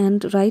artery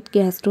and right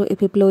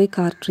gastroepiploic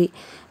artery.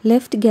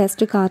 Left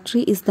gastric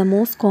artery is the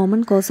most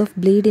common cause of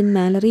bleed in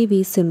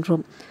Mallory-Weiss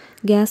syndrome.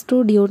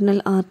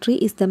 Gastroduodenal artery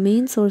is the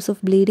main source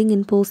of bleeding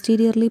in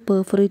posteriorly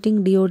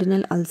perforating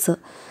duodenal ulcer.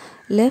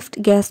 Left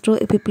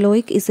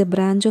gastroepiploic is a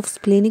branch of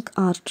splenic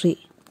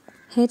artery.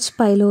 H.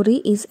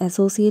 pylori is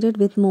associated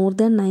with more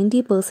than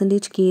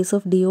 90% case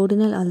of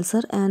duodenal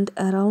ulcer and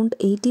around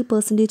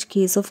 80%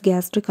 case of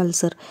gastric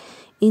ulcer.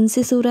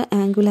 Incisura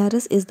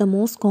angularis is the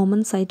most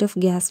common site of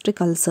gastric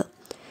ulcer.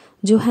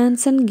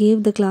 Johansson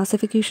gave the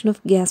classification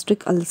of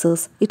gastric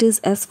ulcers. It is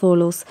as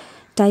follows.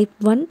 Type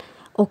 1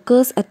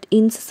 occurs at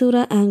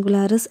incisura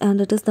angularis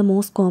and it is the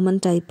most common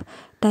type.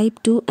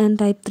 Type 2 and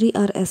type 3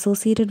 are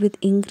associated with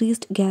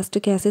increased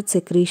gastric acid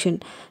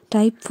secretion.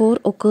 Type 4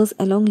 occurs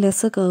along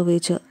lesser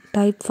curvature.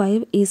 Type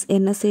 5 is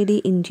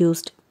NSAID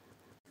induced.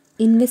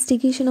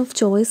 Investigation of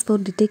choice for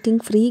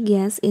detecting free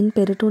gas in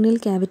peritoneal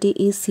cavity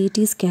is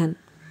CT scan.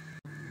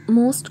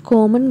 Most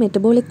common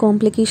metabolic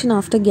complication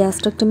after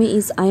gastrectomy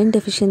is iron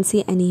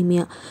deficiency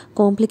anemia.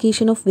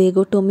 Complication of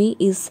vagotomy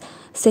is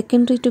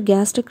secondary to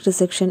gastric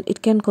resection.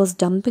 It can cause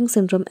dumping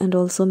syndrome and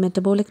also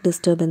metabolic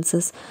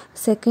disturbances.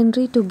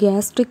 Secondary to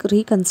gastric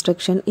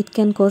reconstruction, it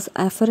can cause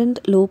afferent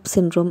lobe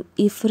syndrome,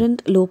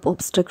 efferent lobe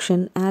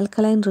obstruction,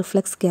 alkaline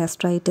reflux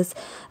gastritis,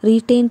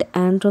 retained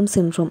antrum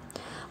syndrome.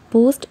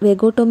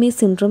 Post-vagotomy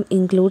syndrome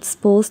includes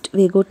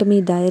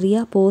post-vagotomy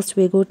diarrhea,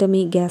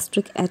 post-vagotomy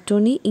gastric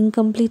atony,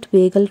 incomplete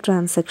vagal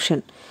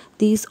transection.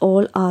 These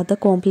all are the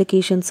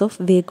complications of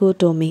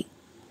vagotomy.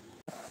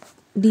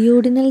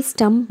 Duodenal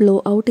stump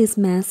blowout is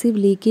massive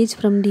leakage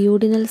from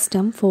duodenal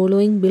stump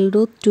following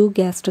Pilroth 2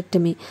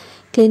 gastrectomy.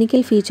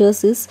 Clinical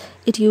features is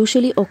it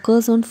usually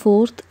occurs on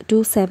 4th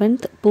to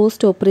 7th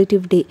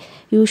post-operative day,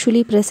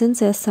 usually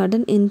presents as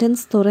sudden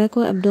intense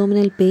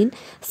thoracoabdominal pain,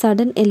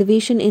 sudden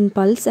elevation in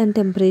pulse and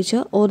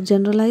temperature, or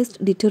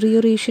generalized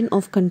deterioration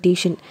of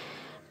condition.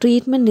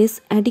 Treatment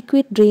is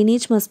adequate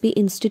drainage must be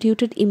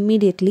instituted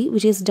immediately,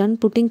 which is done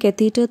putting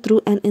catheter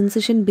through an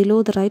incision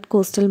below the right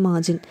costal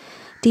margin.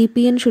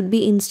 TPN should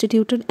be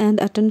instituted and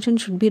attention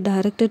should be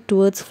directed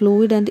towards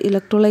fluid and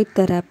electrolyte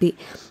therapy.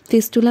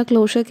 Fistula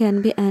closure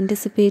can be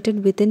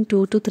anticipated within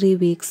 2 to 3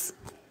 weeks.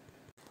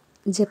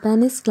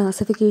 Japanese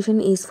classification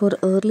is for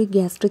early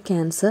gastric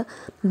cancer.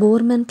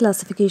 Borman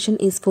classification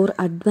is for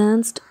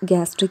advanced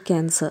gastric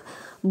cancer.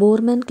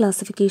 Borman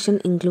classification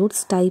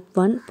includes type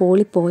 1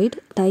 polypoid,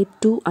 type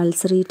 2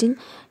 ulcerating,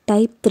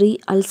 type 3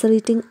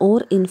 ulcerating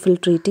or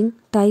infiltrating,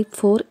 type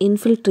 4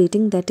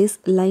 infiltrating, that is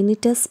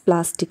linitis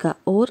plastica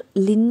or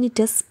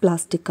linitis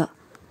plastica.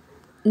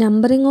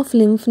 Numbering of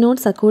lymph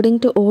nodes according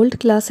to old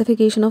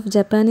classification of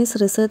Japanese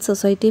Research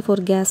Society for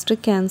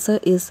Gastric Cancer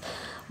is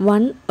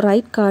 1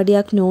 right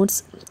cardiac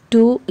nodes,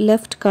 2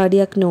 left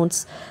cardiac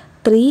nodes,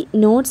 3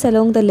 nodes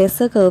along the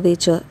lesser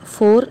curvature,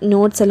 4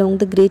 nodes along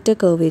the greater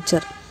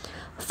curvature,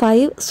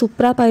 5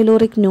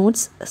 suprapyloric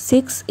nodes,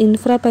 6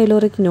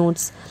 infrapyloric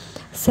nodes,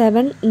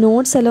 7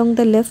 nodes along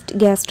the left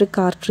gastric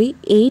artery,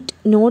 8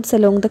 nodes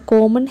along the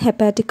common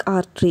hepatic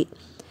artery,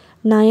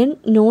 9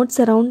 nodes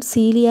around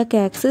celiac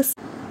axis,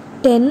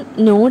 10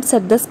 nodes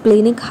at the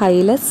splenic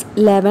hilus,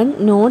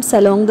 11 nodes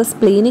along the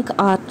splenic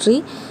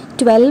artery,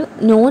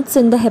 12 nodes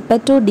in the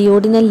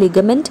hepatoduodenal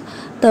ligament,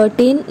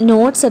 13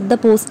 nodes at the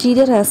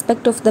posterior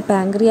aspect of the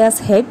pancreas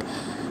head,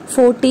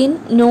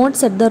 14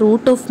 nodes at the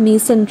root of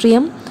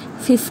mesenterium,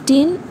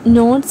 15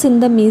 nodes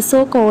in the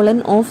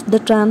mesocolon of the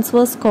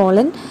transverse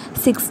colon,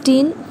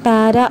 16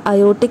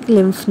 para-aortic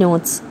lymph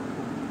nodes.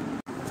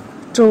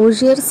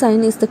 Trozier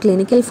sign is the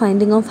clinical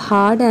finding of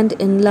hard and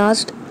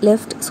enlarged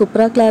left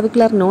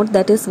supraclavicular node,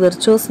 that is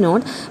Virchow's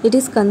node. It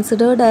is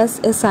considered as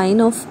a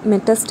sign of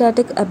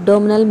metastatic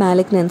abdominal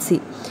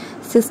malignancy.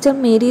 Sister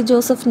Mary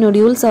Joseph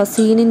nodules are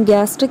seen in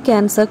gastric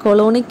cancer,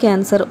 colonic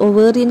cancer,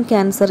 ovarian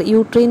cancer,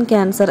 uterine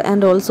cancer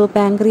and also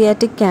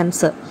pancreatic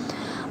cancer.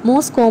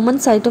 Most common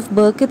site of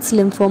Burkitt's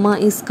lymphoma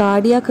is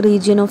cardiac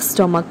region of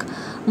stomach.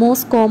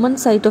 Most common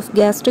site of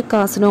gastric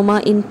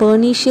carcinoma in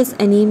pernicious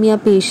anemia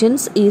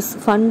patients is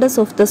fundus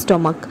of the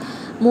stomach.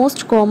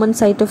 Most common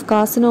site of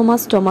carcinoma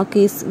stomach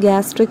is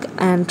gastric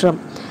antrum.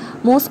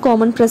 Most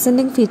common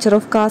presenting feature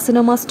of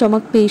carcinoma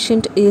stomach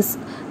patient is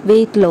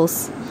weight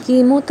loss.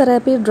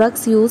 Chemotherapy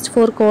drugs used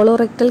for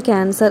colorectal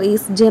cancer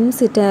is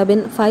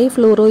gemcitabine,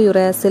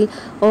 5-fluorouracil,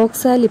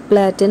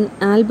 oxaliplatin,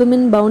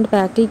 albumin-bound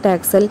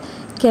paclitaxel,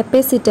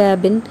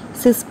 capecitabine,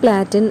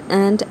 cisplatin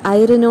and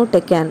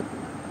irinotecan.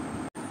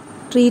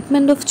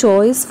 Treatment of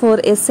choice for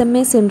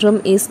SMA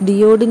syndrome is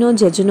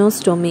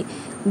duodenojejunectomy.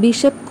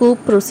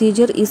 Bishop-Koop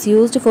procedure is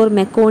used for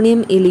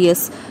meconium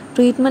ileus.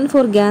 Treatment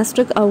for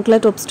gastric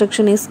outlet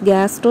obstruction is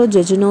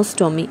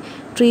gastrojejunectomy.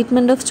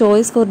 Treatment of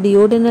choice for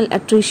duodenal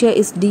atresia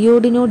is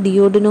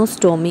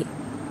duodenostomy.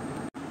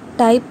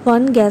 Type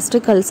 1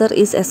 gastric ulcer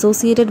is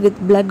associated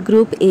with blood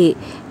group A.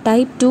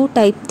 Type 2,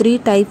 Type 3,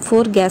 Type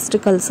 4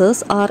 gastric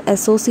ulcers are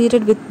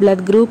associated with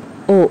blood group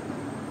O.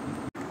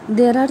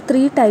 There are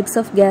 3 types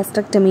of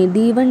gastrectomy,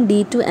 D1,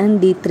 D2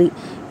 and D3.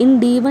 In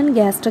D1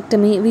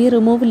 gastrectomy, we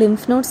remove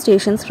lymph node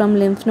stations from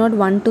lymph node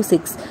 1 to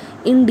 6.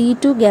 In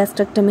D2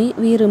 gastrectomy,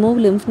 we remove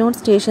lymph node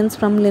stations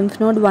from lymph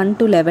node 1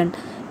 to 11.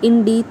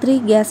 In D3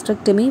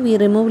 gastrectomy, we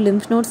remove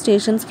lymph node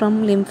stations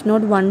from lymph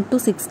node 1 to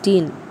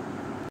 16.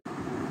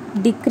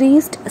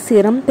 Decreased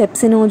serum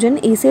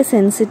pepsinogen is a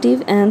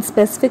sensitive and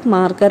specific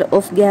marker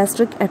of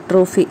gastric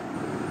atrophy.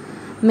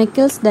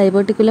 Meckel's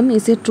diverticulum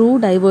is a true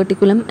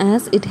diverticulum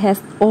as it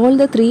has all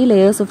the 3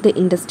 layers of the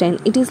intestine.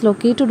 It is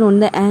located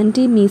on the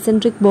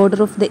anti-mesenteric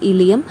border of the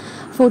ileum,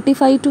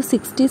 45 to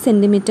 60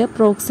 cm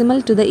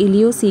proximal to the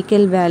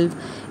ileocecal valve.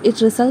 It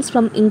results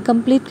from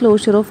incomplete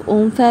closure of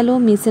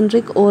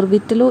omphalomesenteric or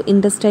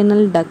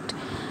vitellointestinal duct.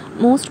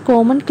 Most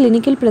common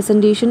clinical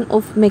presentation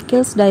of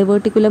Meckel's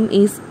diverticulum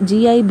is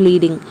GI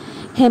bleeding.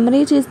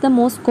 Hemorrhage is the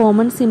most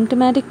common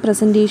symptomatic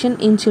presentation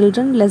in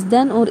children less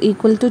than or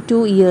equal to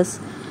 2 years.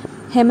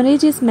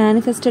 Hemorrhage is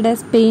manifested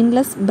as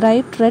painless,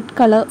 bright red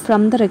color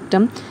from the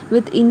rectum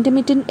with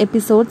intermittent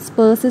episodes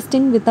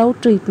persisting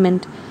without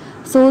treatment.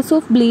 Source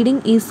of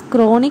bleeding is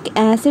chronic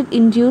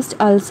acid-induced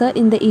ulcer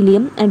in the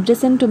ileum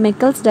adjacent to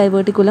Meckel's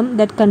diverticulum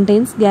that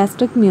contains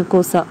gastric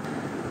mucosa.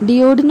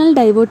 Duodenal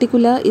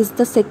diverticula is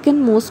the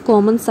second most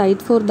common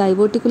site for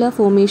diverticular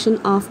formation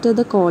after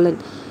the colon.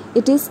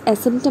 It is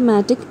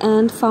asymptomatic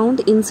and found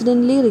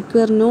incidentally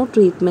require no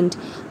treatment.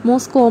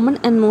 Most common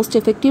and most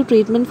effective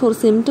treatment for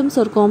symptoms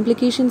or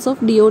complications of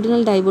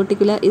duodenal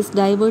diverticula is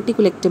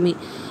diverticulectomy.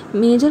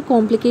 Major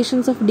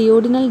complications of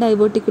duodenal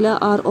diverticula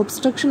are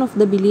obstruction of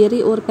the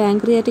biliary or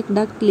pancreatic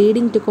duct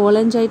leading to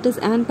cholangitis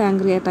and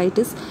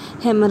pancreatitis,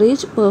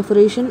 hemorrhage,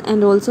 perforation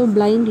and also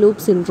blind loop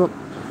syndrome.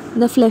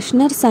 The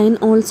Fleshner sign,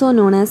 also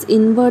known as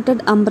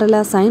inverted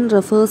umbrella sign,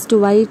 refers to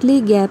widely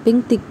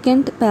gaping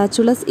thickened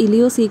patulous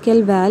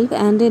ileocecal valve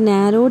and a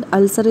narrowed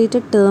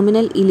ulcerated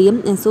terminal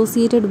ileum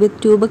associated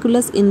with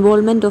tuberculous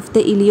involvement of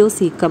the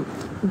ileocecum.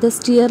 The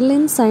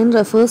Stirling sign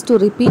refers to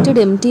repeated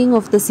emptying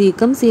of the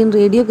cecum seen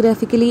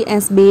radiographically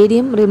as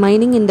barium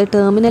remaining in the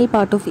terminal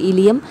part of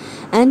ileum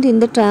and in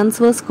the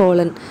transverse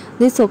colon.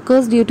 This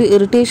occurs due to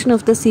irritation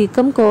of the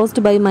cecum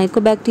caused by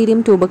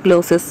Mycobacterium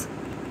tuberculosis.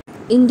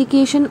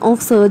 Indication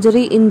of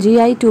surgery in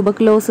GI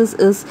tuberculosis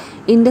is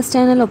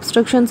intestinal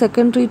obstruction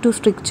secondary to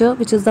stricture,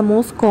 which is the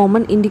most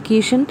common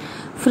indication,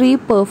 free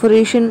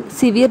perforation,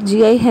 severe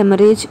GI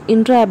hemorrhage,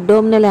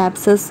 intra-abdominal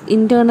abscess,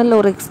 internal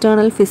or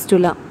external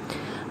fistula.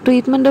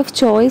 Treatment of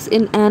choice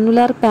in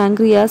annular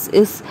pancreas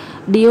is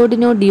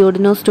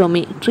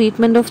duodenostoma.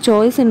 Treatment of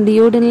choice in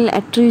duodenal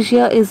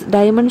atresia is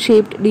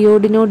diamond-shaped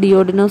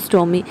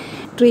duodenostomy.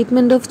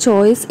 Treatment of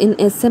choice in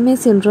SMA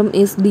syndrome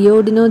is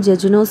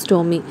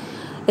duodenojejunectomy.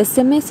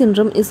 SMA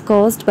syndrome is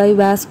caused by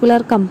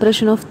vascular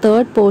compression of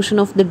third portion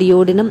of the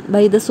duodenum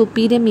by the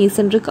superior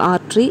mesenteric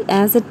artery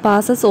as it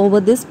passes over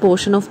this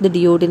portion of the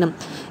duodenum.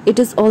 It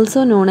is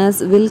also known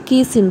as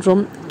Wilkie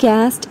syndrome,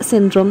 Cast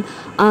syndrome,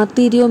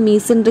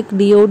 arteriomesenteric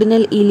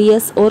duodenal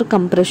ileus or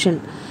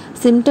compression.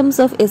 Symptoms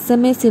of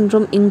SMA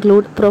syndrome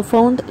include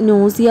profound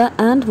nausea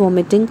and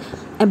vomiting,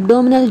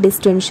 abdominal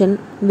distension,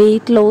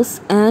 weight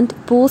loss, and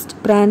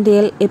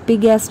postprandial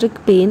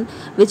epigastric pain,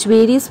 which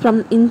varies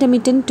from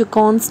intermittent to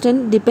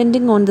constant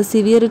depending on the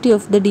severity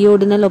of the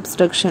duodenal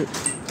obstruction.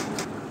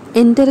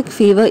 Enteric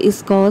fever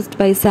is caused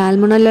by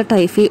Salmonella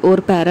typhi or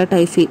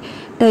paratyphi.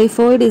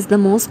 Typhoid is the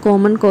most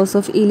common cause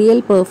of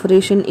ileal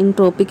perforation in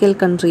tropical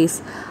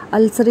countries.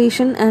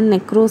 Ulceration and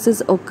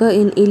necrosis occur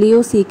in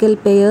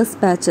ileocecal Peyer's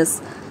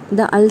patches.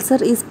 The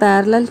ulcer is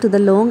parallel to the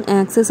long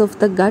axis of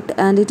the gut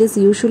and it is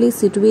usually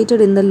situated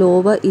in the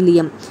lower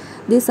ileum.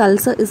 This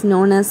ulcer is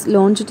known as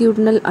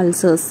longitudinal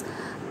ulcers.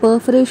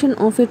 Perforation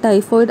of a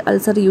typhoid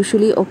ulcer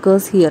usually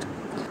occurs here.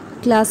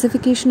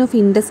 Classification of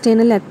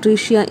intestinal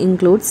atresia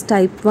includes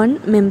type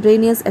 1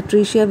 membranous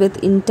atresia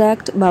with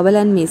intact bowel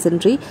and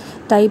mesentery,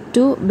 type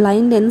 2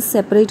 blind ends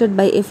separated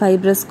by a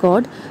fibrous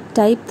cord,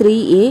 type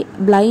 3A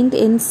blind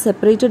ends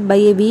separated by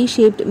a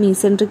V-shaped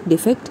mesenteric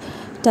defect,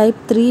 type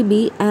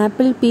 3B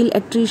apple peel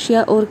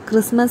atresia or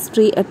Christmas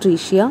tree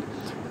atresia,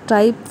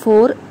 type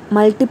 4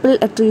 multiple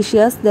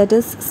atresias, that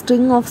is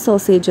string of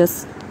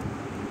sausages.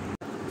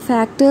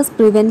 Factors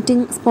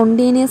preventing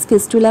spontaneous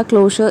fistula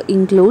closure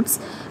includes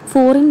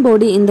foreign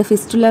body in the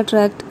fistula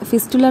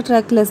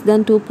tract less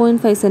than 2.5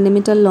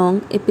 cm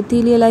long,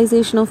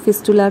 epithelialization of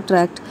fistula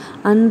tract,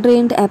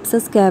 undrained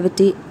abscess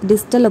cavity,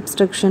 distal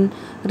obstruction,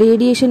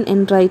 radiation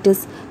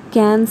enteritis,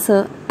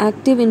 cancer,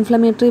 active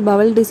inflammatory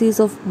bowel disease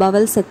of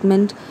bowel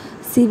segment,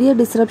 severe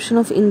disruption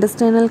of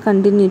intestinal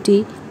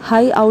continuity,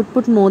 high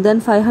output more than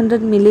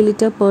 500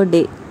 ml per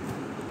day.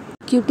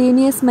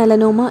 Cutaneous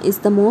melanoma is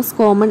the most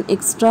common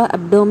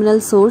extra-abdominal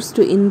source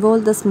to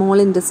involve the small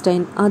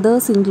intestine.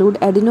 Others include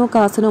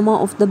adenocarcinoma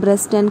of the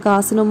breast and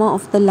carcinoma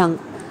of the lung.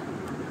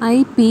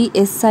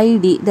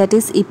 IPSID, that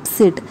is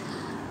IPSID.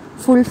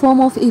 Full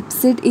form of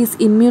IPSID is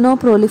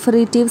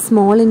immunoproliferative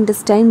small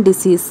intestine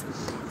disease.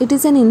 It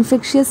is an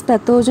infectious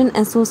pathogen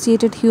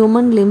associated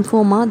human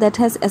lymphoma that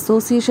has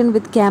association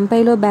with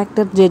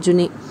Campylobacter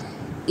jejuni.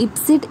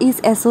 IPSID is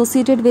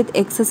associated with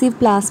excessive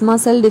plasma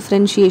cell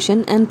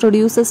differentiation and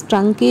produces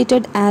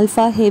truncated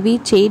alpha heavy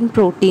chain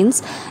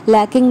proteins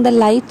lacking the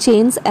light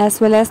chains as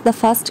well as the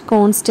first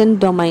constant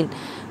domain.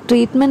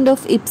 Treatment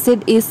of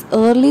IPSID is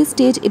early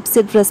stage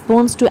IPSID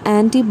response to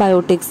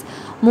antibiotics.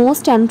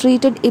 Most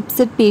untreated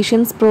IPSID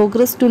patients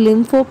progress to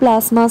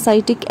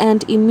lymphoplasmacytic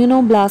and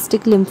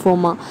immunoblastic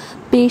lymphoma.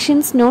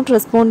 Patients not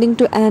responding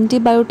to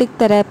antibiotic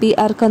therapy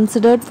are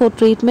considered for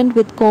treatment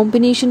with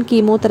combination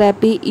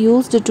chemotherapy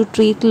used to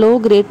treat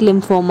low-grade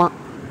lymphoma.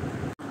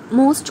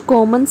 Most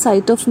common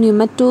site of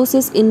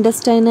pneumatosis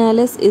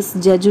intestinalis is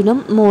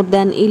jejunum more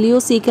than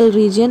ileocecal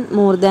region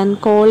more than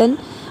colon,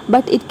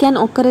 but it can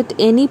occur at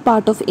any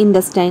part of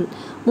intestine.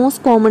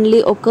 Most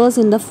commonly occurs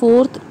in the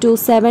 4th to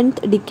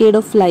 7th decade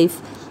of life.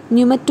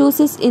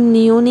 Pneumatosis in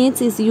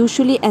neonates is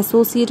usually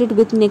associated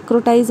with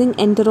necrotizing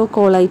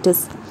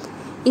enterocolitis.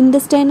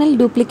 Intestinal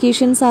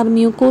duplications are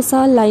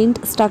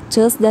mucosa-lined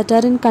structures that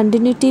are in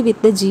continuity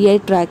with the GI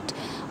tract.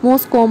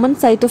 Most common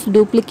site of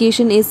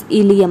duplication is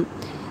ileum,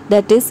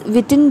 that is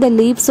within the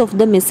leaves of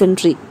the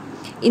mesentery.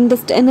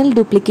 Intestinal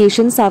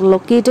duplications are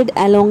located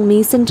along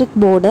mesenteric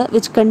border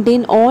which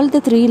contain all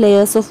the 3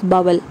 layers of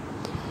bowel.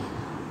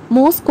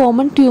 Most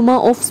common tumor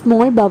of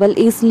small bowel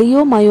is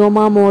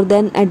leiomyoma more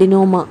than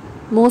adenoma.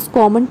 Most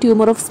common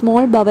tumor of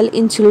small bowel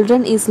in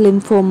children is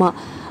lymphoma.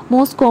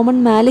 Most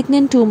common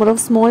malignant tumor of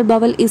small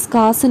bowel is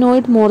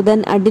carcinoid more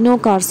than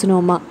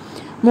adenocarcinoma.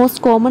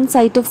 Most common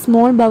site of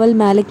small bowel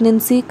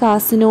malignancy,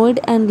 carcinoid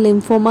and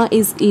lymphoma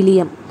is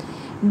ileum.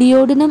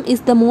 Duodenum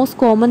is the most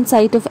common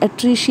site of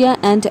atresia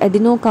and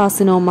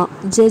adenocarcinoma.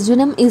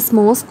 Jejunum is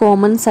most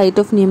common site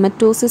of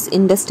pneumatosis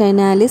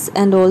intestinalis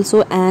and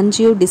also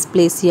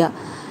angiodysplasia.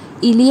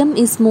 Ileum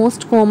is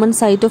most common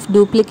site of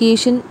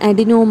duplication,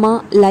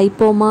 adenoma,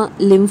 lipoma,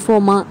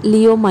 lymphoma,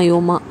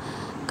 leiomyoma.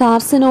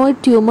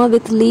 Carcinoid tumor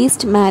with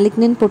least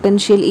malignant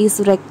potential is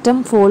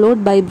rectum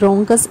followed by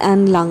bronchus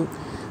and lung.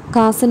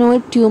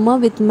 Carcinoid tumor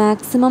with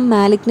maximum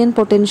malignant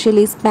potential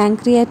is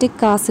pancreatic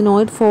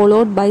carcinoid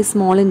followed by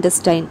small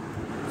intestine.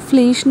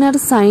 Fleischner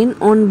sign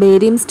on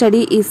barium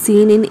study is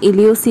seen in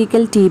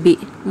ileocecal TB.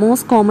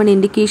 Most common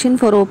indication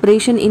for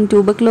operation in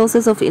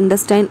tuberculosis of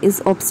intestine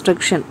is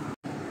obstruction.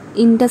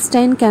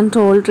 Intestine can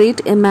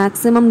tolerate a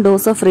maximum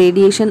dose of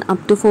radiation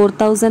up to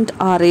 4000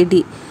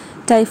 RAD.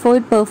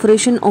 Typhoid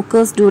perforation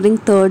occurs during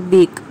third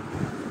week.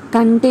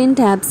 Contained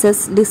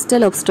abscess,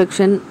 distal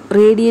obstruction,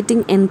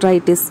 radiating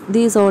enteritis.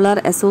 These all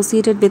are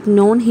associated with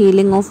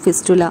non-healing of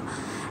fistula.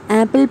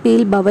 Apple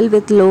peel bowel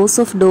with loss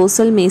of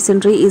dorsal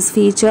masonry is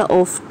feature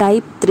of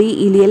type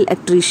 3 ileal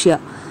atresia.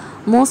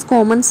 Most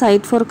common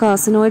site for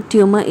carcinoid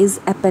tumor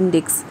is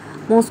appendix.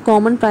 Most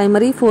common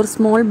primary for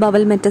small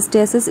bowel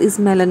metastasis is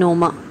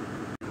melanoma.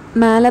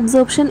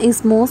 Malabsorption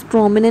is most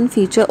prominent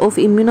feature of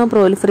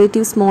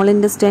immunoproliferative small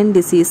intestine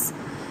disease.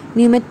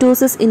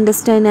 Pneumatosis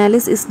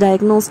intestinalis is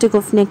diagnostic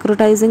of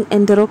necrotizing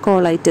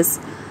enterocolitis.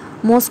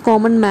 Most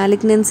common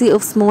malignancy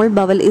of small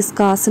bowel is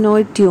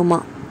carcinoid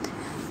tumor.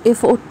 A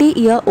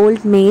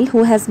 40-year-old male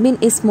who has been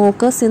a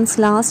smoker since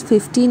last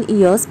 15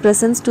 years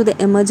presents to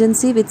the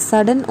emergency with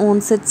sudden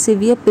onset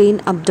severe pain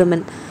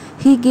abdomen.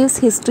 He gives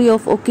history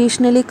of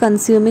occasionally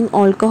consuming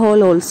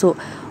alcohol also.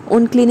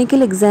 On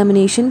clinical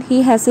examination,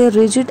 he has a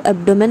rigid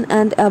abdomen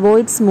and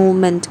avoids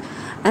movement.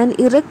 An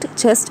erect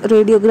chest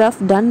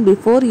radiograph done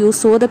before you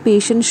saw the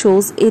patient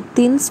shows a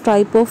thin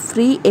stripe of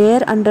free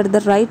air under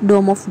the right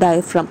dome of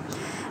diaphragm.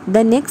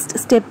 The next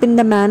step in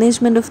the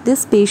management of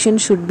this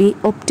patient should be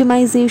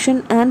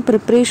optimization and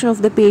preparation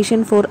of the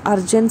patient for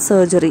urgent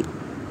surgery.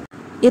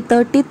 A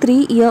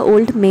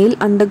 33-year-old male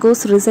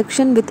undergoes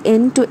resection with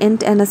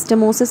end-to-end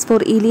anastomosis for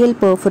ileal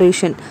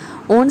perforation.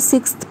 On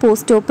 6th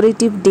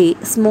postoperative day,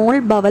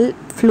 small bowel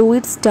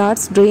fluid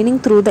starts draining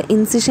through the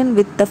incision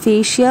with the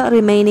fascia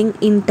remaining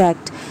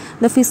intact.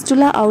 The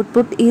fistula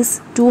output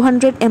is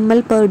 200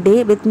 ml per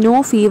day with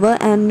no fever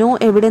and no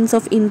evidence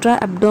of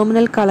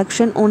intra-abdominal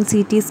collection on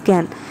CT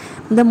scan.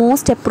 The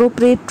most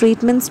appropriate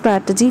treatment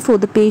strategy for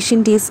the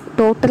patient is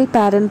total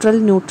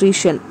parenteral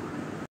nutrition.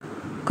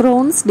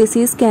 Crohn's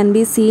disease can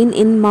be seen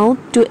in mouth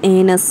to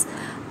anus.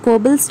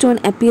 Cobblestone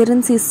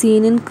appearance is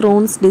seen in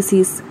Crohn's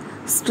disease.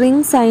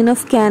 String sign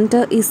of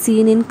Cantor is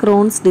seen in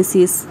Crohn's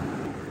disease.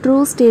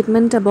 True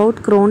statement about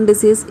Crohn's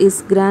disease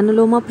is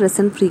granuloma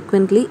present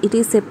frequently. It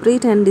is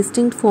separate and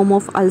distinct form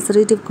of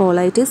ulcerative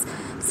colitis.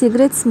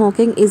 Cigarette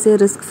smoking is a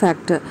risk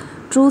factor.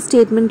 True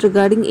statement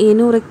regarding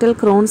anorectal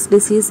Crohn's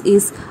disease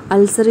is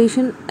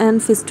ulceration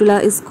and fistula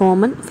is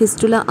common.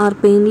 Fistula are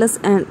painless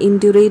and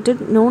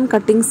indurated.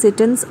 Non-cutting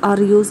statins are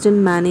used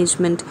in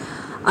management.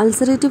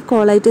 Ulcerative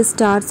colitis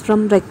starts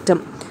from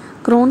rectum.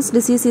 Crohn's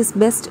disease is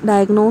best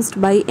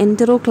diagnosed by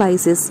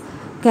enteroclysis.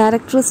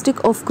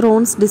 Characteristic of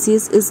Crohn's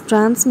disease is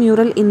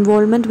transmural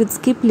involvement with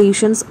skip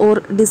lesions or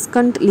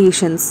discant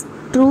lesions.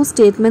 True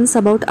statements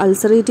about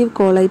ulcerative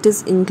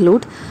colitis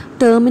include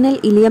terminal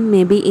ileum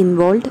may be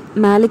involved,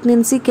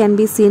 malignancy can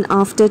be seen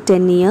after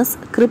 10 years,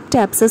 crypt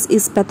abscess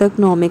is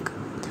pathognomic.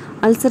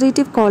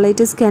 Ulcerative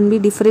colitis can be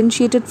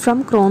differentiated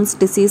from Crohn's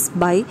disease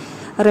by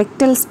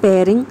rectal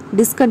sparing,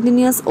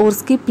 discontinuous or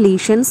skip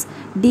lesions,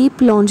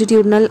 deep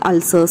longitudinal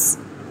ulcers.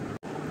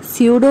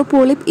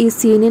 Pseudopolyp is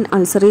seen in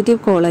ulcerative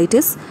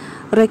colitis,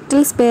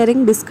 rectal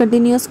sparing,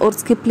 discontinuous or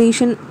skip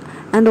lesion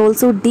and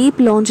also deep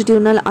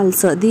longitudinal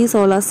ulcer. These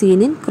all are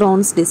seen in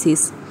Crohn's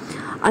disease.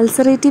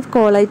 Ulcerative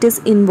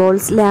colitis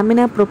involves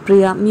lamina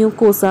propria,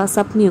 mucosa,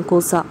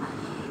 submucosa.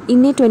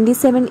 In a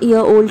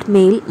 27-year-old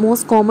male,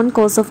 most common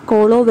cause of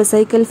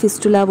colovesical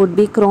fistula would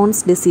be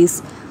Crohn's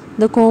disease.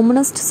 The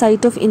commonest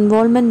site of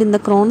involvement in the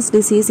Crohn's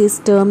disease is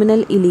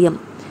terminal ileum.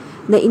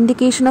 The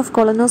indication of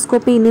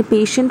colonoscopy in a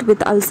patient with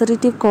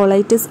ulcerative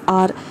colitis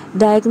are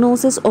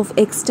diagnosis of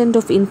extent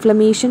of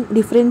inflammation,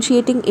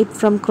 differentiating it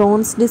from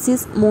Crohn's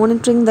disease,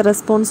 monitoring the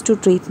response to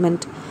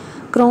treatment.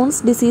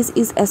 Crohn's disease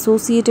is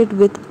associated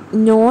with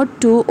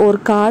NOD2 or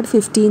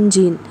CARD15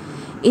 gene.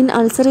 In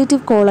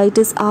ulcerative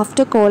colitis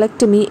after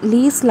colectomy,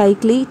 least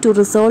likely to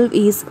resolve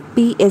is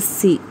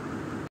PSC.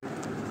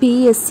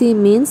 PSC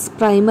means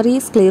primary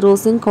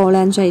sclerosing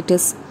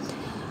cholangitis.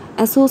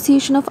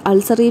 Association of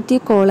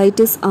ulcerative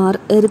colitis are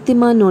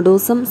erythema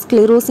nodosum,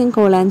 sclerosing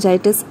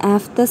cholangitis,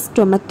 aphthous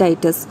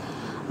stomatitis.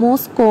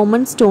 Most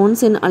common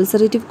stones in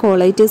ulcerative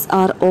colitis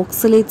are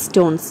oxalate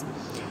stones.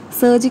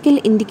 Surgical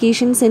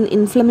indications in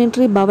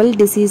inflammatory bowel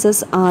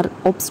diseases are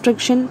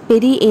obstruction,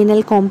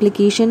 perianal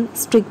complication,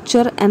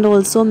 stricture and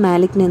also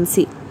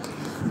malignancy.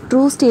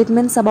 True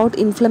statements about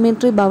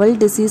inflammatory bowel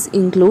disease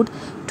include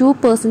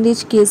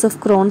 2% case of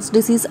Crohn's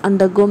disease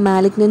undergo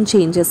malignant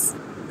changes.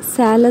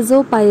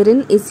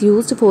 Salazopyrin is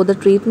used for the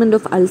treatment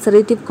of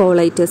ulcerative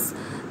colitis.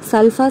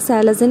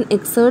 Sulfasalazine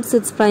exerts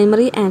its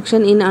primary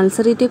action in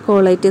ulcerative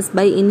colitis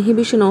by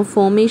inhibition of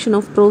formation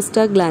of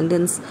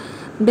prostaglandins.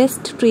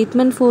 Best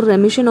treatment for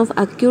remission of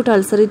acute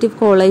ulcerative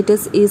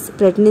colitis is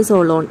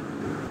prednisolone.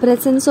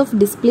 Presence of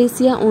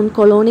dysplasia on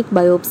colonic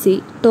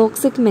biopsy,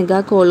 toxic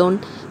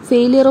megacolon,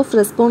 failure of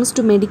response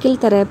to medical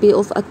therapy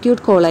of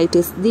acute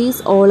colitis. These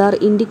all are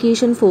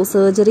indication for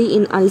surgery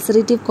in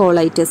ulcerative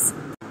colitis.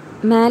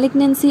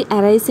 Malignancy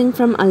arising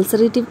from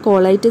ulcerative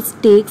colitis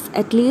takes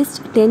at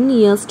least 10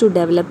 years to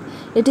develop.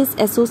 It is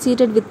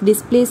associated with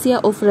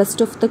dysplasia of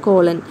rest of the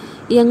colon.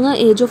 Younger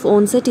age of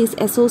onset is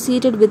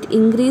associated with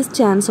increased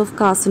chance of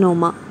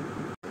carcinoma.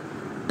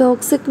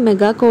 Toxic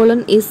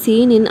megacolon is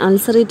seen in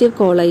ulcerative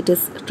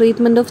colitis.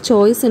 Treatment of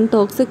choice in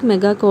toxic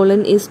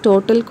megacolon is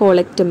total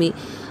colectomy.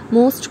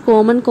 Most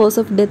common cause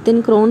of death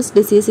in Crohn's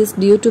disease is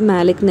due to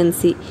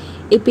malignancy.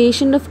 A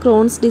patient of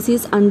Crohn's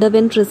disease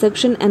underwent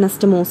resection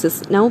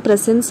anastomosis, now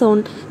presents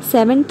on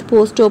 7th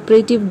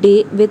postoperative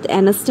day with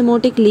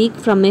anastomotic leak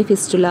from a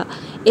fistula.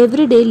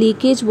 Every day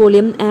leakage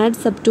volume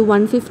adds up to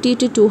 150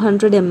 to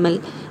 200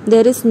 ml.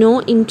 There is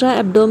no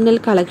intra-abdominal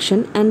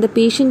collection and the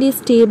patient is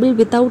stable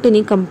without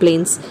any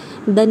complaints.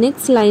 The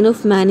next line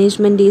of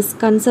management is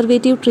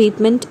conservative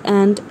treatment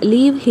and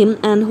leave him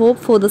and hope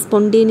for the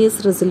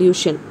spontaneous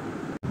resolution.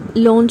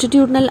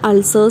 Longitudinal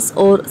ulcers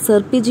or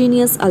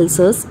serpiginous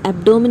ulcers,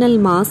 abdominal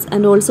mass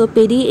and also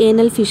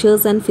perianal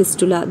fissures and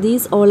fistula.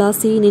 These all are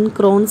seen in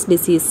Crohn's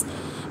disease.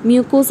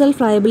 Mucosal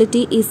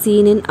friability is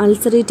seen in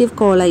ulcerative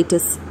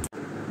colitis.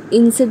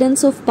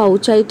 Incidence of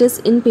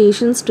pouchitis in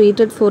patients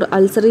treated for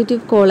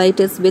ulcerative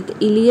colitis with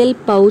ileal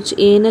pouch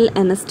anal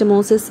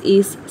anastomosis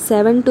is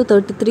 7 to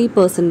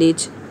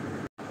 33%.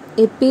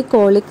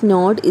 Epicolic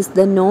node is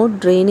the node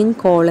draining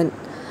colon.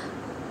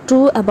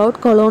 True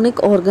about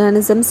colonic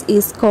organisms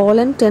is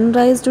colon 10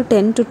 raised to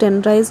 10 to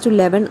 10 raised to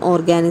 11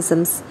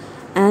 organisms.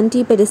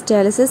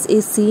 Antiperistalsis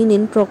is seen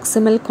in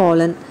proximal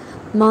colon.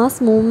 Mass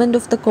movement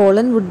of the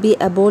colon would be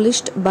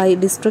abolished by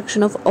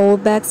destruction of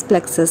Auerbach's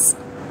plexus.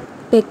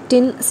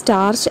 Pectin,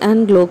 starch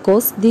and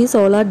glucose, these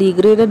all are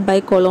degraded by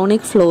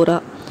colonic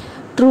flora.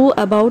 True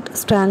about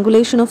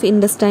strangulation of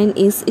intestine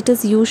is it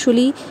is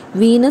usually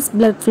venous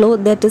blood flow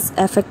that is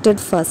affected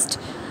first.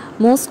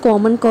 Most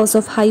common cause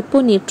of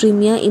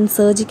hyponatremia in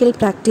surgical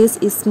practice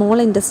is small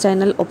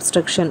intestinal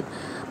obstruction.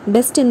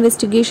 Best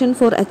investigation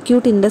for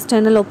acute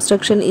intestinal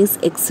obstruction is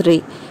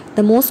X-ray.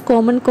 The most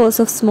common cause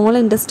of small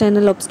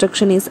intestinal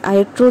obstruction is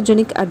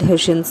iatrogenic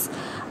adhesions.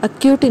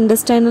 Acute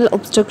intestinal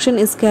obstruction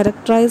is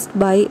characterized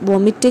by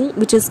vomiting,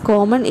 which is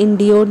common in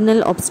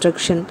duodenal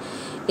obstruction.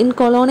 In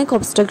colonic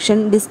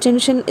obstruction,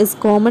 distension is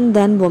common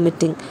than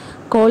vomiting.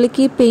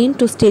 Colicky pain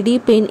to steady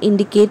pain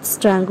indicates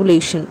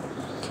strangulation.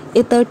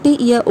 A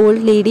 30-year-old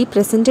lady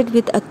presented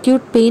with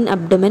acute pain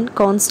abdomen,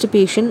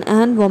 constipation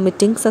and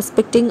vomiting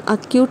suspecting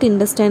acute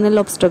intestinal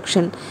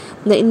obstruction.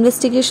 The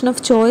investigation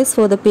of choice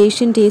for the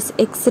patient is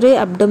X-ray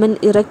abdomen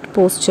erect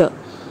posture.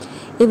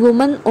 A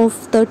woman of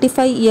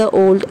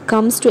 35-year-old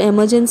comes to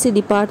emergency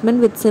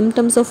department with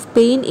symptoms of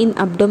pain in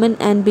abdomen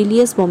and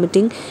bilious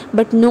vomiting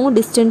but no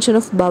distension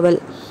of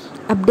bowel.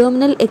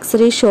 Abdominal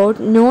X-ray showed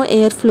no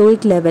air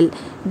fluid level.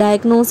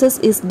 Diagnosis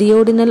is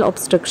duodenal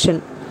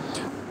obstruction.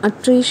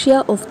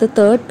 Atresia of the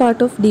third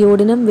part of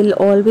duodenum will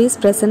always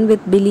present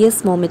with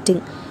bilious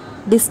vomiting.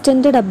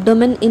 Distended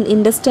abdomen in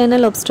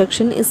intestinal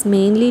obstruction is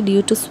mainly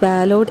due to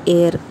swallowed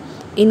air.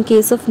 In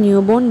case of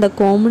newborn, the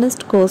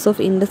commonest cause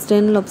of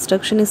intestinal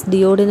obstruction is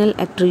duodenal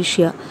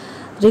atresia.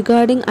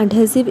 Regarding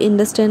adhesive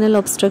intestinal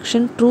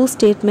obstruction, true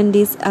statement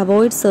is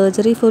avoid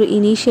surgery for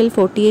initial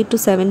 48 to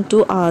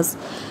 72 hours.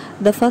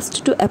 The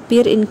first to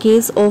appear in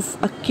case of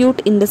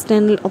acute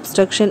intestinal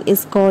obstruction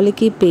is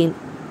colicky pain.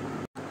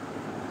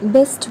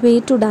 Best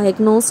way to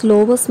diagnose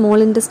lower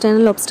small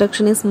intestinal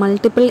obstruction is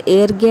multiple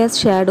air gas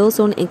shadows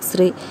on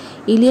X-ray.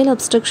 Ileal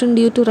obstruction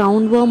due to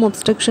roundworm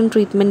obstruction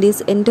treatment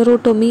is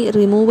enterotomy,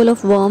 removal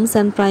of worms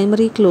and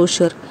primary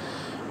closure.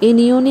 A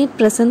neonate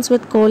presents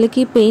with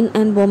colicky pain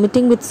and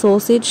vomiting with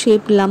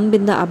sausage-shaped lump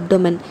in the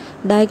abdomen.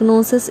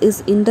 Diagnosis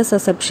is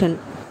intussusception.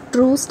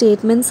 True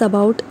statements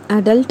about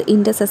adult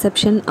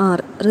intussusception are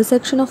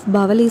resection of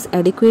bowel is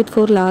adequate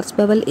for large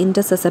bowel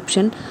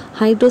intussusception.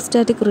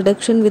 Hydrostatic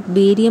reduction with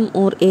barium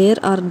or air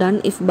are done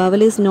if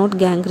bowel is not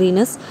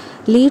gangrenous.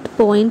 Lead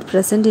point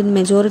present in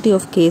majority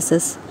of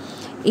cases.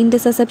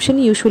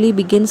 Intussusception usually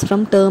begins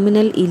from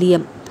terminal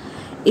ileum.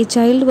 A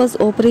child was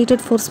operated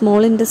for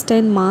small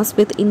intestine mass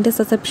with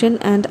intussusception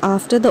and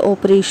after the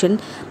operation,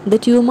 the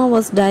tumor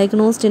was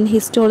diagnosed in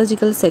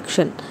histological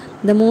section.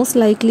 The most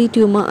likely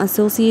tumor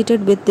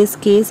associated with this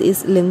case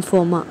is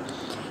lymphoma.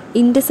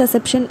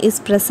 Intussusception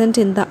is present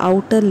in the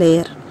outer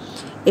layer.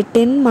 A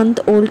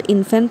 10-month-old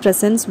infant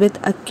presents with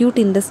acute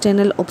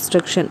intestinal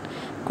obstruction.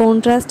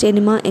 Contrast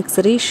enema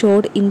X-ray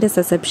showed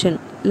intussusception.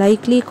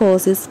 Likely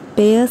cause is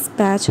Peyer's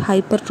patch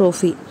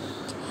hypertrophy.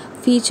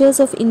 Features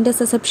of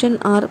intussusception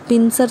are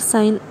pincer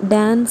sign,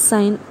 dance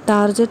sign,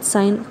 target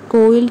sign,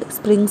 coiled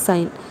spring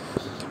sign.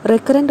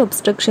 Recurrent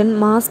obstruction,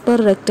 mass per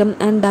rectum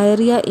and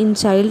diarrhea in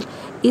child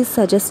is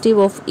suggestive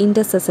of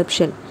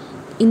intussusception.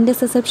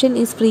 Intussusception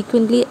is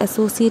frequently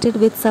associated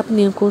with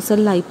submucosal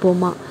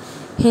lipoma.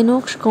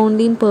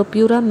 Henoch-Schondin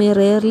purpura may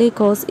rarely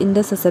cause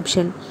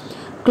intussusception.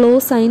 Claw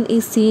sign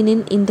is seen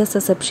in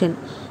intussusception.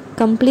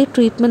 Complete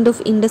treatment of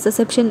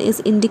intussusception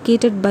is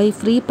indicated by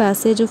free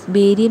passage of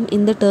barium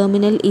in the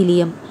terminal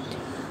ileum.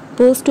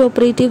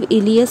 Postoperative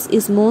ileus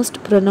is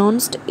most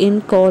pronounced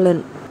in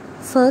colon.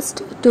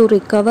 First to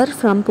recover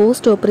from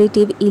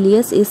postoperative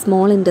ileus is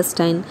small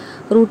intestine.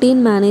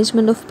 Routine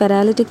management of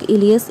paralytic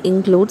ileus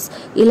includes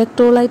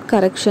electrolyte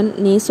correction,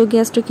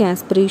 nasogastric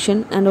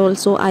aspiration, and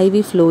also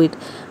IV fluid.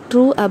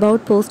 True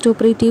about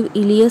postoperative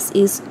ileus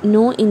is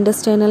no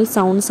intestinal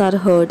sounds are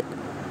heard.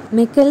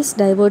 Meckel's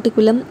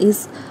diverticulum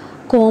is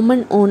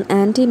common on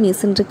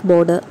anti-mesenteric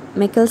border.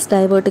 Meckel's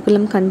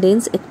diverticulum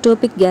contains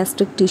ectopic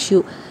gastric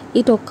tissue.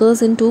 It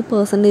occurs in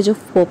 2%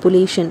 of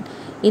population.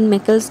 In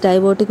Meckel's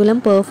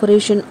diverticulum,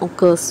 perforation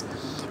occurs.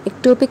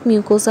 Ectopic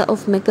mucosa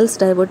of Meckel's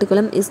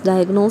diverticulum is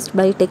diagnosed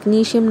by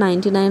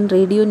technetium-99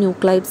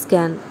 radionuclide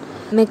scan.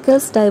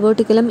 Meckel's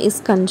diverticulum is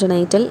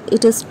congenital.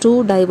 It is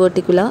true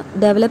diverticular,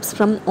 develops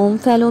from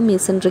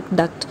omphalomesenteric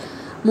duct.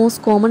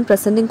 Most common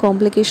presenting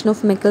complication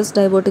of Meckel's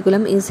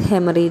diverticulum is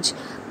hemorrhage.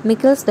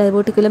 Meckel's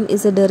diverticulum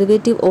is a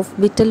derivative of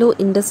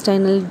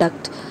vitellointestinal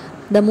duct.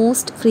 The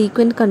most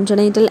frequent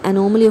congenital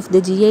anomaly of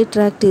the GI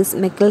tract is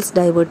Meckel's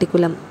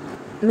diverticulum.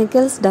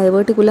 Meckel's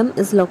diverticulum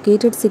is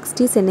located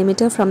 60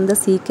 cm from the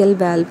cecal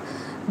valve.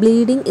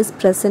 Bleeding is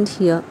present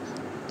here.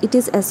 It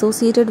is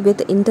associated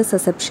with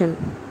intussusception.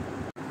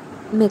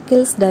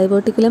 Meckel's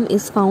diverticulum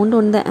is found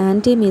on the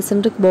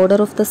anti-mesenteric border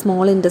of the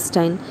small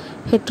intestine.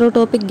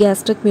 Heterotopic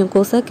gastric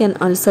mucosa can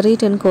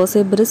ulcerate and cause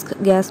a brisk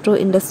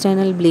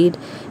gastrointestinal bleed.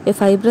 A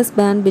fibrous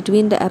band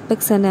between the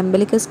apex and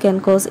umbilicus can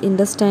cause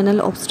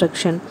intestinal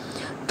obstruction.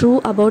 True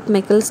about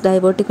Meckel's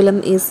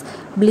diverticulum is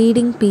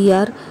bleeding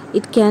PR.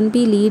 It can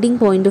be leading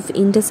point of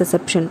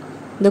intussusception.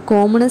 The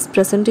commonest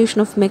presentation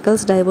of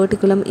Meckel's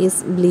diverticulum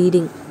is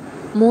bleeding.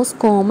 Most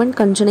common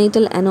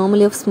congenital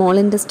anomaly of small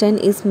intestine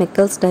is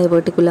Meckel's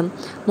diverticulum.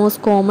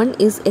 Most common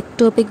is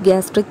ectopic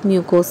gastric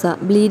mucosa.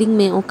 Bleeding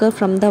may occur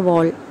from the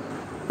wall.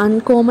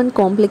 Uncommon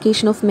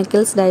complication of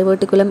Meckel's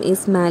diverticulum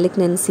is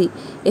malignancy.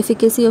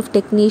 Efficacy of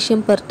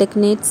technetium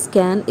pertecnate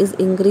scan is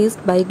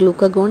increased by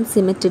glucagon,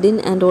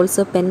 cimetidine, and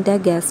also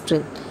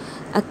pentagastrin.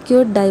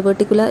 Acute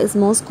diverticula is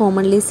most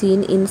commonly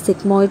seen in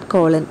sigmoid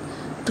colon.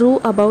 True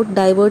about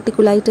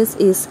diverticulitis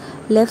is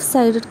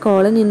left-sided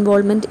colon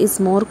involvement is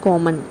more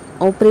common.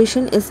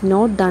 Operation is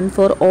not done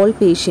for all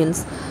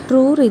patients.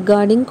 True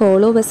regarding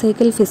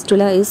colovesical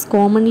fistula is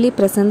commonly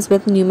present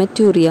with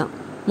pneumaturia.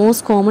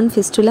 Most common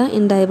fistula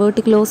in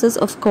diverticulosis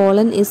of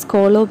colon is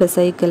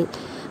colovesical.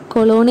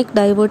 Colonic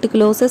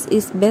diverticulosis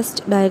is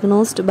best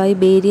diagnosed by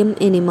barium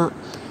enema.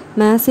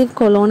 Massive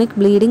colonic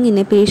bleeding in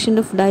a patient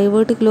of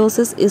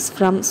diverticulosis is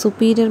from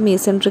superior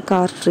mesenteric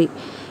artery.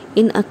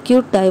 In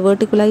acute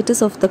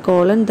diverticulitis of the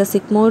colon, the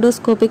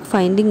sigmoidoscopic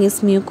finding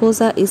is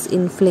mucosa is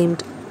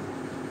inflamed.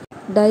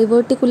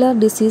 Diverticular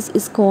disease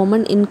is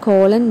common in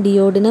colon,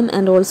 duodenum,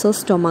 and also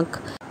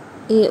stomach.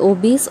 A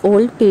obese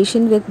old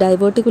patient with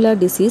diverticular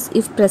disease,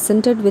 if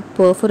presented with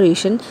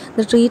perforation,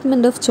 the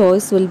treatment of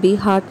choice will be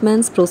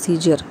Hartmann's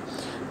procedure.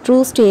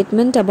 True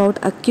statement about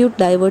acute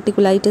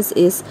diverticulitis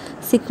is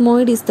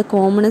sigmoid is the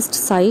commonest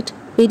site.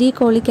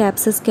 Pericolic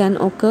abscess can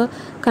occur.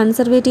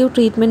 Conservative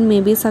treatment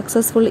may be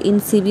successful in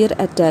severe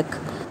attack.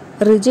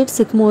 Rigid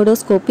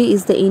sigmoidoscopy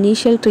is the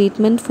initial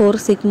treatment for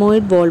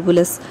sigmoid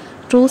volvulus.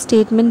 True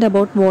statement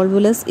about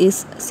volvulus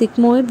is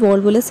sigmoid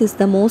volvulus is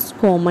the most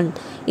common.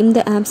 In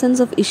the absence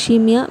of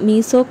ischemia,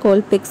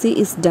 mesocolpexy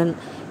is done.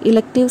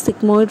 Elective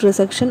sigmoid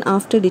resection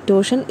after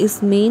detortion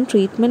is main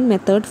treatment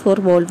method for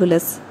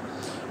volvulus.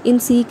 In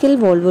cecal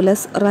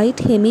volvulus, right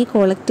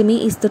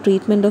hemicolectomy is the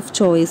treatment of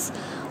choice.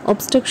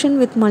 Obstruction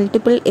with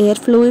multiple air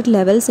fluid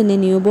levels in a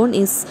newborn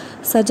is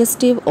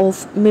suggestive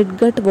of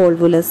midgut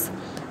volvulus.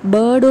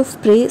 Bird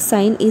of prey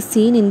sign is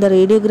seen in the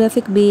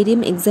radiographic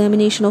barium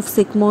examination of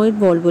sigmoid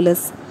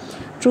volvulus.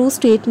 True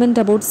statement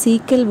about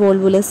cecal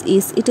volvulus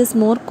is it is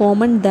more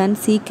common than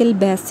cecal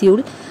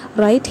basule.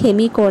 Right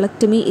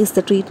hemicolectomy is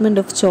the treatment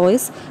of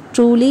choice.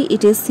 Truly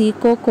it is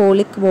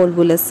cecocolic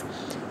volvulus.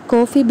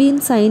 Coffee bean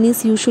sign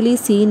is usually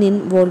seen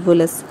in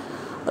volvulus.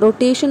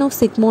 Rotation of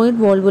sigmoid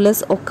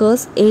volvulus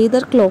occurs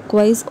either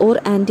clockwise or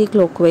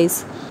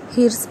anti-clockwise.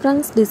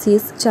 Hirschsprung's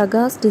disease,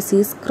 Chagas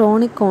disease,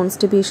 chronic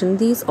constipation,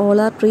 these all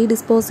are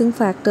predisposing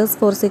factors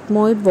for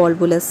sigmoid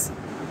volvulus.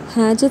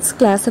 Hagett's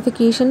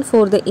classification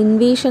for the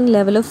invasion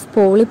level of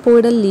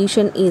polypoidal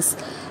lesion is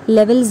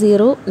level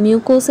 0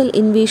 mucosal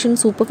invasion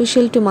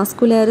superficial to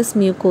muscularis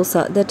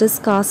mucosa, that is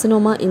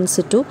carcinoma in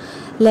situ.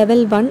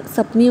 Level 1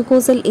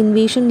 submucosal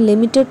invasion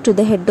limited to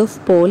the head of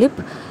polyp.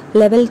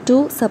 Level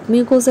 2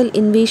 submucosal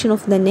invasion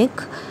of the neck.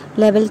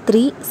 Level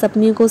 3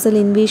 submucosal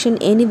invasion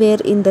anywhere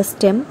in the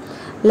stem.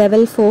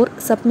 Level 4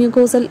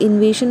 submucosal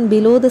invasion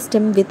below the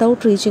stem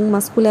without reaching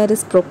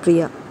muscularis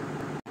propria.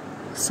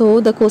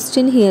 So the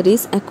question here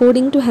is,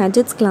 according to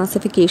Hagett's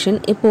classification,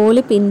 a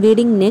polyp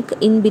invading neck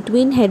in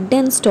between head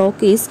and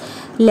stalk is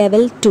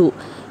level 2.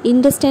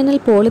 Intestinal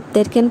polyp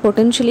that can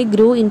potentially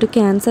grow into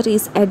cancer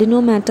is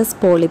adenomatous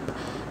polyp.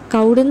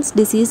 Cowden's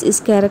disease is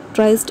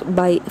characterized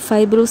by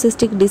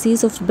fibrocystic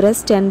disease of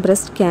breast and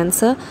breast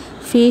cancer,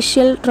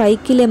 facial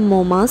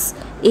tricholemomas,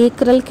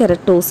 acral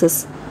keratosis.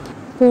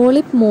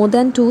 Polyp more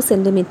than 2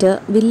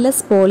 cm,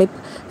 villous polyp,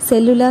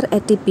 cellular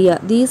atypia.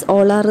 These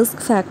all are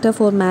risk factor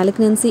for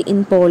malignancy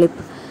in polyp.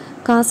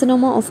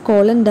 Carcinoma of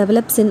colon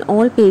develops in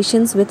all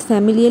patients with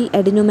familial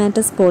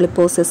adenomatous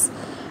polyposis.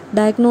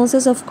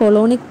 Diagnosis of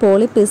colonic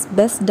polyp is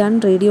best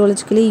done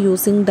radiologically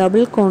using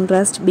double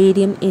contrast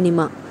barium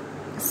enema.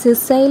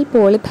 Sessile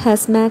polyp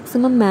has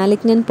maximum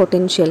malignant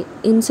potential.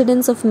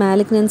 Incidence of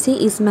malignancy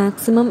is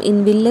maximum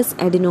in villous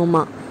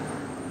adenoma.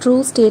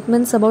 True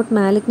statements about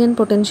malignant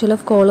potential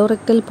of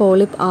colorectal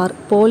polyp are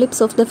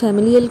polyps of the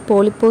familial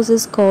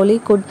polyposis coli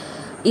could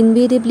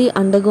invariably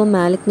undergo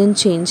malignant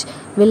change.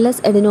 Villous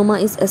adenoma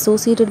is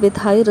associated with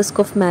high risk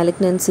of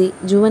malignancy.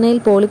 Juvenile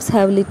polyps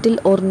have little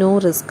or no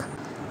risk.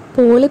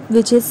 Polyp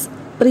which is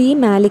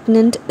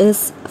pre-malignant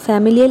is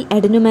familial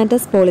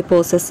adenomatous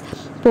polyposis.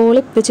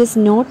 Polyp which is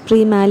not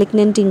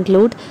pre-malignant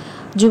include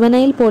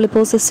juvenile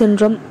polyposis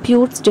syndrome,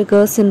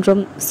 Peutz-Jeghers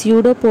syndrome,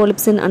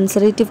 pseudopolyps in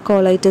ulcerative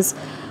colitis,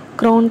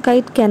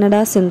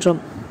 Cronkite-Canada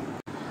syndrome.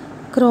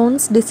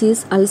 Crohn's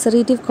disease,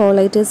 ulcerative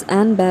colitis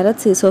and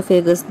Barrett's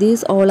esophagus,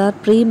 these all are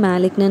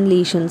pre-malignant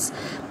lesions.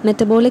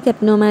 Metabolic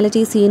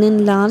abnormality seen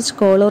in large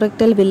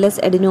colorectal villous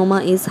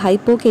adenoma is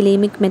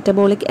hypokalemic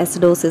metabolic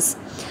acidosis.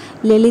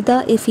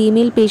 Lalitha, a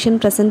female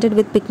patient, presented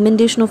with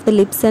pigmentation of the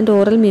lips and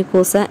oral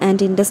mucosa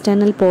and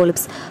intestinal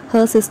polyps.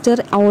 Her sister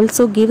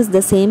also gives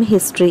the same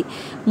history.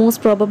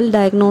 Most probable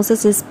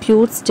diagnosis is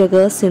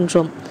Peutz-Jeghers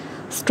syndrome.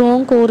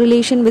 Strong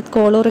correlation with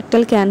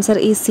colorectal cancer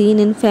is seen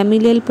in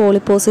familial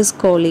polyposis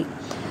coli.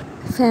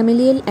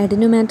 Familial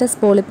adenomatous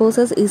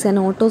polyposis is an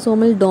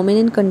autosomal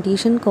dominant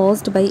condition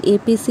caused by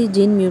APC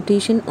gene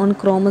mutation on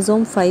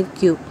chromosome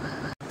 5q.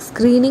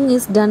 Screening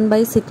is done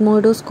by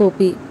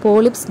sigmoidoscopy.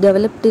 Polyps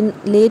developed in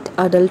late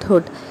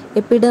adulthood.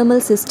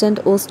 Epidermal cyst and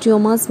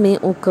osteomas may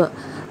occur.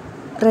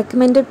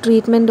 Recommended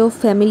treatment of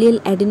familial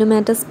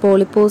adenomatous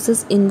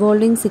polyposis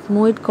involving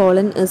sigmoid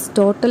colon is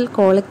total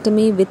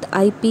colectomy with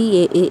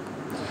IPAA.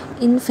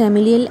 In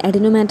familial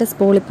adenomatous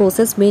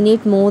polyposis, we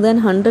need more than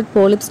 100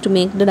 polyps to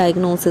make the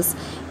diagnosis.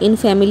 In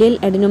familial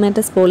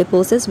adenomatous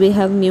polyposis, we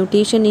have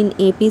mutation in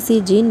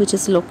APC gene which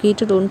is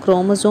located on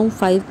chromosome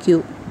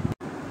 5q.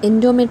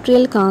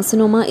 Endometrial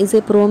carcinoma is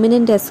a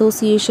prominent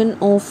association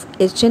of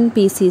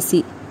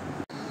HNPCC.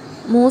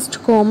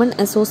 Most common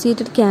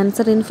associated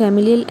cancer in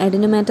familial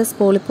adenomatous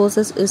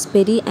polyposis is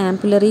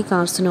periampullary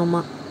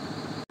carcinoma.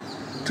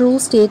 True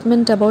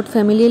statement about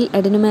familial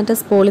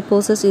adenomatous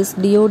polyposis is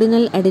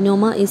duodenal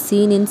adenoma is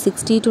seen in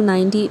 60 to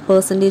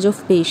 90%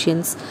 of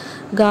patients.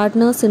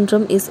 Gardner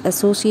syndrome is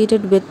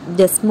associated with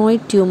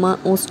desmoid tumor,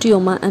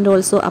 osteoma and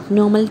also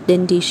abnormal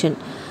dentition.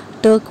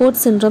 Turcot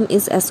syndrome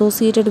is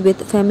associated with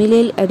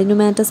familial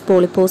adenomatous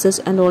polyposis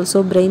and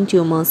also brain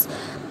tumors.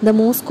 The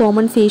most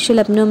common facial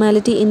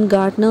abnormality in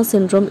Gardner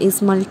syndrome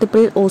is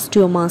multiple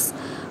osteomas.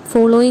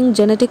 Following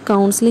genetic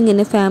counseling in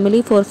a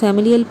family for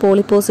familial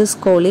polyposis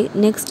coli,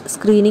 next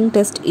screening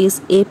test is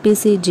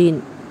APC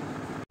gene.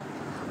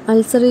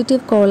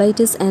 Ulcerative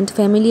colitis and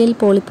familial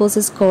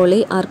polyposis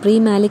coli are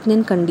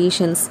pre-malignant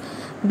conditions.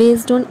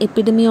 Based on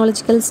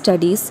epidemiological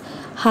studies,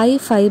 high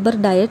fiber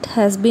diet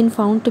has been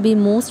found to be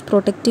most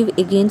protective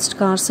against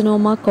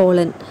carcinoma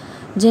colon.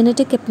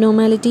 Genetic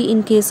abnormality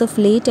in case of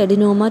late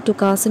adenoma to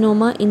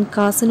carcinoma in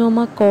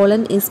carcinoma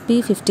colon is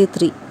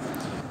P53.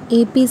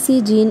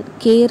 APC gene,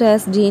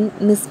 KRAS gene,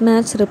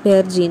 mismatch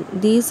repair gene,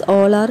 these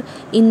all are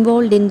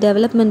involved in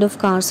development of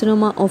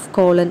carcinoma of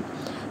colon.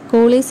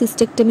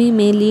 Cholecystectomy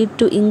may lead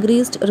to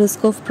increased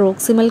risk of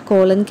proximal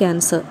colon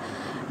cancer.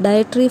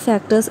 Dietary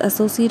factors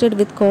associated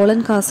with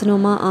colon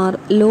carcinoma are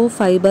low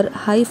fiber,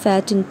 high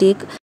fat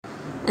intake,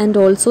 and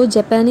also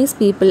Japanese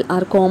people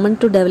are common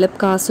to develop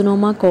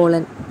carcinoma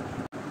colon.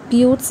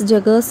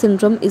 Peutz-Jeghers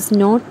syndrome is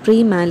not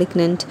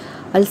pre-malignant.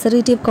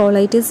 Ulcerative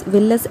colitis,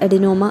 villous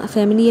adenoma,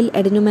 familial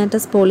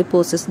adenomatous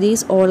polyposis,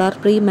 these all are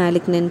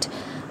pre-malignant.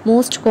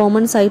 Most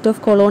common site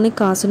of colonic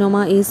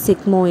carcinoma is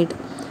sigmoid.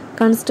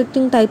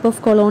 Constricting type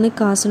of colonic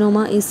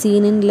carcinoma is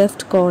seen in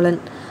left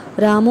colon.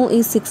 Ramu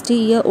is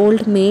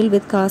 60-year-old male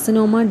with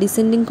carcinoma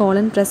descending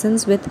colon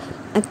presence with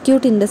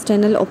acute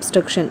intestinal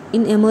obstruction.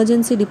 In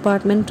emergency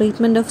department,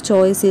 treatment of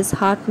choice is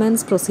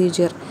Hartmann's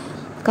procedure.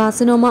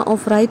 Carcinoma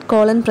of right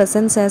colon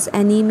presents as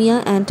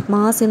anemia and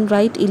mass in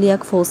right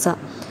iliac fossa.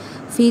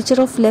 Feature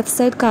of left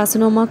side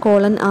carcinoma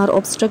colon are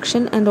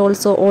obstruction and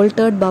also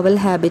altered bowel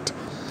habit.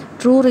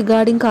 True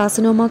regarding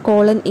carcinoma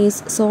colon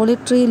is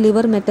solitary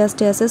liver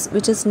metastasis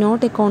which is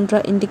not a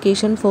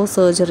contraindication for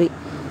surgery.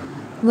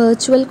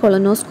 Virtual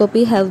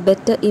colonoscopy have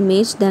better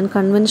image than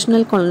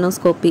conventional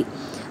colonoscopy.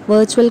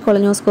 Virtual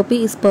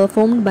colonoscopy is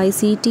performed by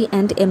CT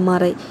and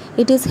MRI.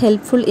 It is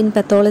helpful in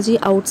pathology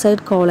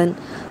outside colon.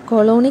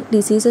 Colonic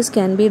diseases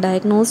can be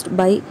diagnosed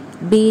by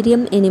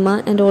barium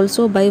enema and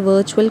also by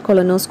virtual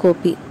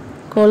colonoscopy.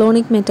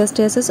 Colonic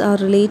metastases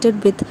are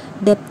related with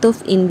depth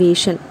of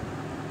invasion.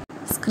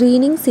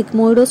 Screening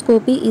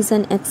sigmoidoscopy is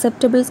an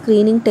acceptable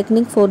screening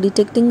technique for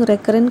detecting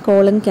recurrent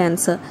colon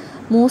cancer.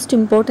 Most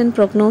important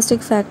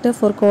prognostic factor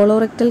for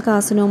colorectal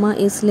carcinoma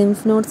is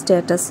lymph node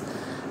status.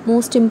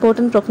 Most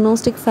important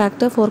prognostic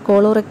factor for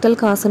colorectal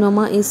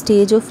carcinoma is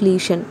stage of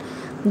lesion.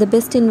 The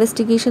best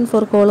investigation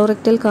for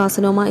colorectal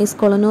carcinoma is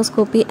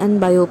colonoscopy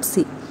and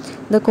biopsy.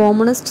 The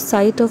commonest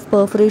site of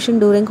perforation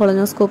during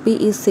colonoscopy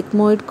is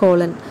sigmoid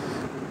colon.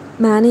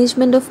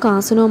 Management of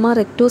carcinoma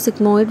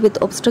rectosigmoid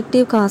with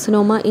obstructive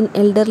carcinoma in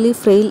elderly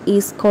frail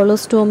is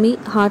colostomy,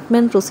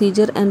 Hartmann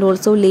procedure and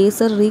also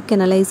laser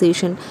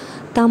recanalization.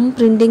 Thumb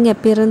printing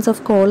appearance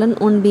of colon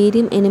on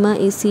barium enema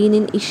is seen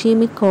in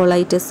ischemic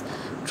colitis.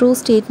 True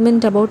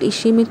statement about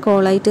ischemic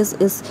colitis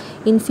is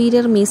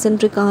inferior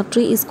mesenteric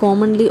artery is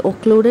commonly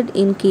occluded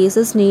in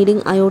cases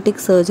needing aortic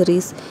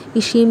surgeries.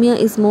 Ischemia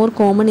is more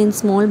common in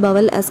small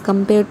bowel as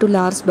compared to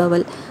large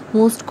bowel.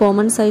 Most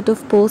common site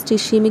of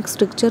post-ischemic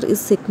stricture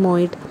is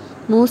sigmoid.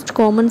 Most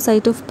common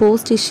site of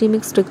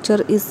post-ischemic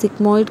stricture is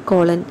sigmoid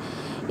colon.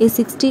 A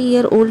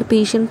 60-year-old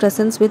patient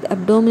presents with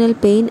abdominal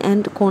pain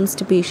and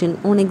constipation.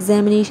 On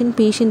examination,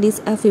 patient is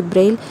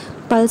afebrile,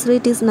 pulse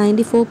rate is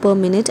 94 per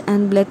minute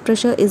and blood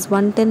pressure is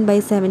 110 by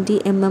 70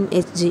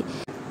 mmHg.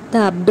 The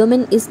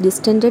abdomen is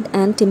distended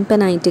and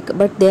tympanitic,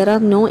 but there are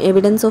no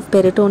evidence of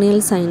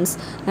peritoneal signs.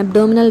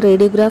 Abdominal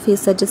radiograph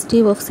is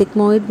suggestive of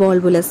sigmoid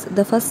volvulus.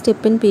 The first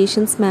step in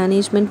patient's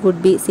management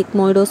would be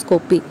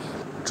sigmoidoscopy.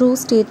 True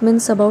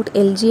statements about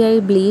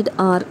LGI bleed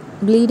are: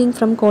 bleeding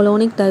from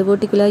colonic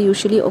diverticula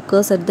usually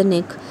occurs at the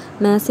neck.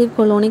 Massive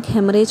colonic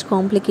hemorrhage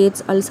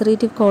complicates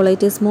ulcerative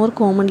colitis more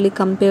commonly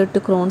compared to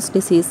Crohn's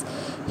disease.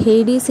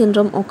 Haydey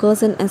syndrome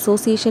occurs in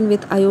association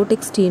with aortic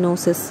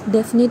stenosis.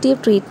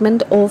 Definitive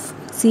treatment of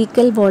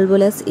cecal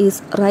volvulus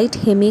is right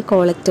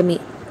hemicolectomy.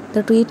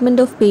 The treatment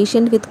of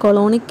patient with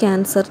colonic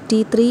cancer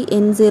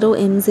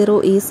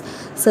T3N0M0 is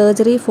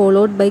surgery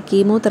followed by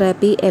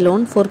chemotherapy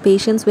alone for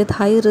patients with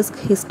high risk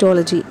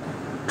histology.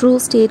 True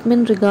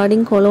statement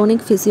regarding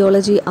colonic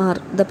physiology are: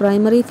 the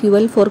primary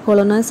fuel for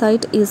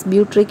colonocyte is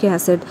butyric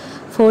acid.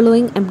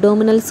 Following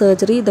abdominal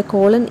surgery, the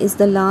colon is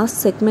the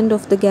last segment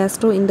of the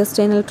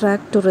gastrointestinal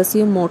tract to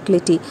resume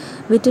motility.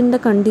 Within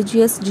the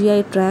contiguous GI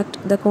tract,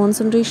 the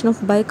concentration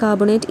of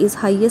bicarbonate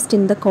is highest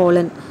in the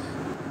colon.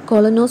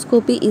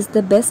 Colonoscopy is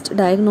the best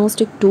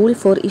diagnostic tool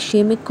for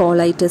ischemic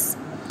colitis.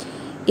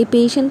 A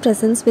patient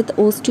presents with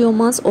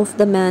osteomas of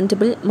the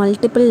mandible,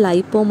 multiple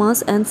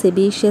lipomas and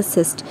sebaceous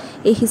cyst,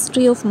 a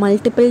history of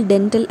multiple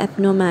dental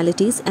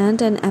abnormalities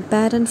and an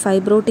apparent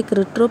fibrotic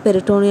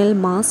retroperitoneal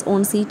mass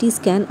on CT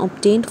scan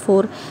obtained for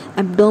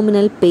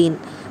abdominal pain.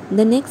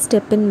 The next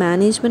step in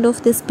management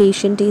of this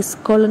patient is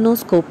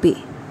colonoscopy.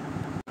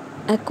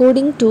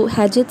 According to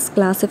Hajett's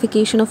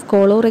classification of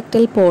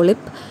colorectal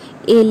polyp,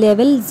 a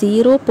level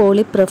 0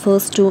 polyp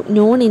refers to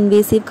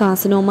non-invasive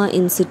carcinoma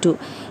in situ.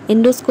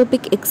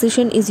 Endoscopic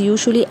excision is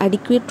usually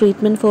adequate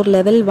treatment for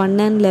level 1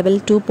 and level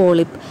 2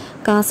 polyp.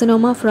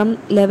 Carcinoma from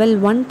level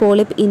 1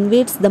 polyp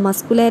invades the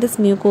muscularis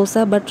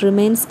mucosa but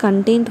remains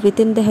contained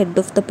within the head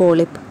of the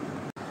polyp.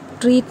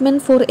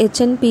 Treatment for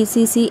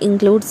HNPCC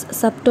includes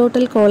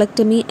subtotal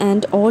colectomy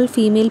and all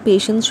female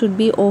patients should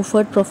be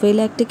offered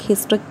prophylactic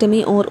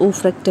hysterectomy or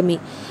oophorectomy.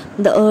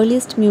 The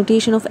earliest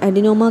mutation of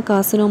adenoma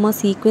carcinoma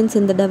sequence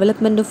in the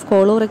development of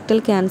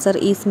colorectal cancer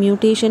is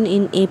mutation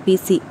in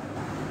APC.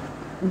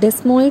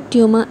 Desmoid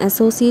tumor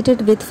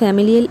associated with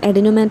familial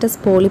adenomatous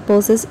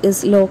polyposis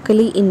is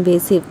locally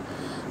invasive.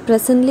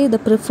 Presently, the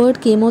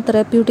preferred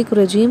chemotherapeutic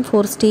regime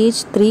for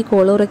stage 3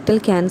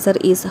 colorectal cancer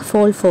is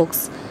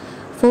FOLFOX.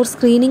 For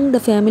screening the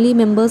family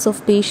members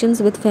of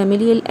patients with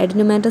familial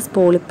adenomatous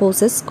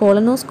polyposis,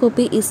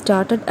 colonoscopy is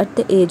started at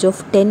the age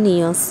of 10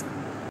 years.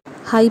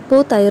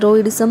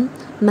 Hypothyroidism,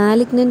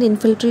 malignant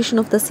infiltration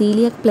of the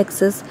celiac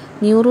plexus,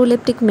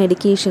 neuroleptic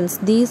medications,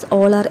 these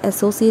all are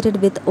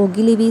associated with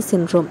Ogilvie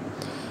syndrome.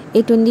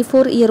 A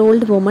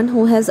 24-year-old woman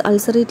who has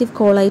ulcerative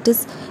colitis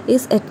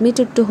is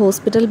admitted to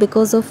hospital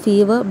because of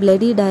fever,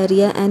 bloody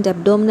diarrhea and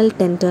abdominal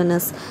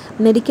tenderness.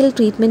 Medical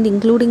treatment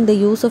including the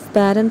use of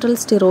parenteral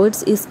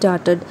steroids is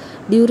started.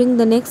 During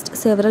the next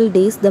several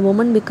days, the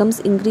woman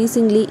becomes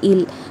increasingly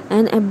ill.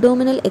 An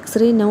abdominal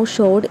X-ray now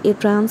showed a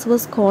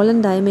transverse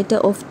colon diameter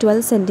of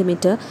 12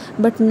 cm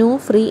but no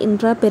free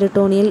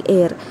intraperitoneal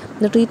air.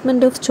 The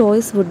treatment of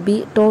choice would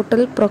be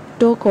total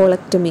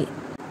proctocolectomy.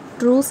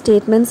 True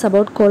statements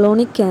about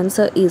colonic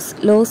cancer is: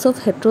 loss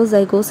of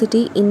heterozygosity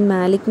in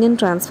malignant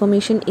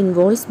transformation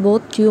involves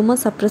both tumor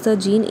suppressor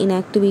gene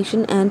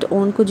inactivation and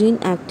oncogene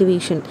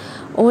activation.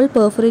 All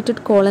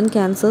perforated colon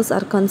cancers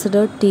are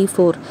considered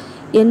T4.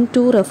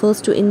 N2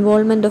 refers to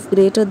involvement of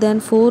greater than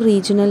 4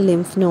 regional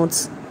lymph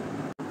nodes.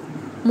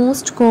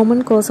 Most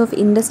common cause of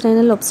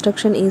intestinal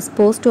obstruction is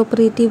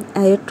postoperative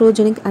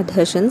iatrogenic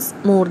adhesions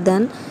more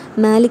than,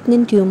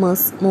 malignant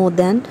tumors more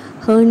than,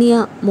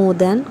 hernia more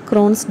than,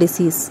 Crohn's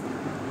disease.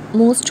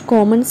 Most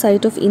common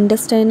site of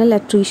intestinal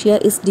atresia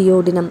is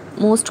duodenum.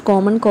 Most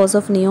common cause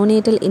of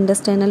neonatal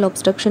intestinal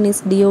obstruction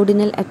is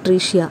duodenal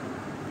atresia.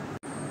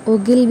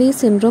 Ogilvie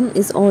syndrome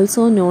is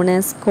also known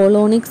as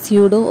colonic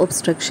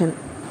pseudo-obstruction.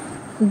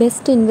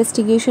 Best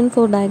investigation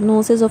for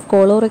diagnosis of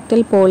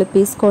colorectal polyp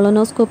is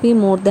colonoscopy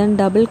more than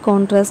double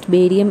contrast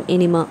barium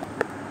enema.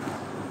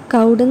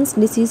 Cowden's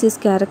disease is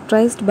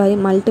characterized by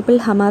multiple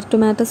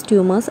hamartomatous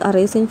tumors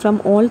arising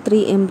from all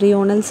three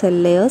embryonal cell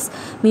layers,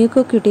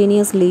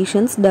 mucocutaneous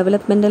lesions,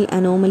 developmental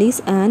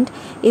anomalies, and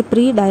a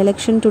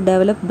predilection to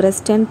develop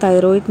breast and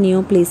thyroid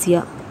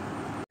neoplasia.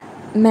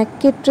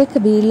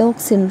 McKittrick-Wheelock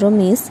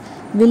syndrome is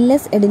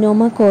villous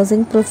adenoma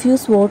causing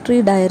profuse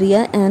watery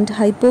diarrhea and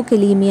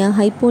hypokalemia,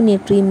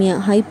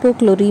 hyponatremia,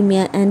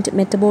 hypochloremia, and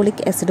metabolic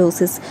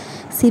acidosis.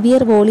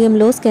 Severe volume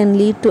loss can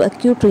lead to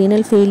acute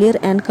renal failure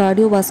and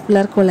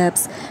cardiovascular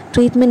collapse.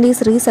 Treatment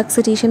is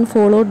resuscitation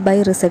followed by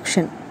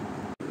resection.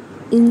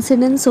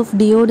 Incidence of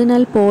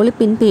duodenal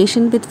polyp in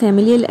patient with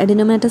familial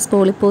adenomatous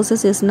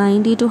polyposis is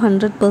 90 to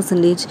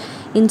 100%.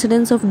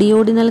 Incidence of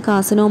duodenal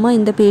carcinoma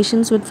in the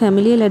patients with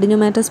familial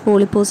adenomatous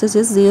polyposis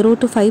is 0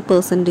 to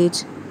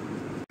 5%.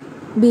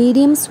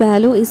 Barium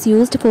swallow is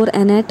used for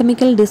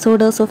anatomical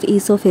disorders of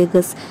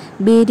esophagus.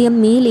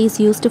 Barium meal is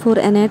used for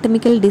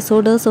anatomical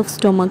disorders of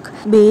stomach.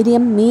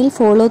 Barium meal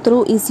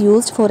follow-through is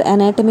used for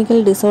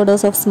anatomical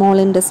disorders of small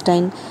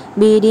intestine.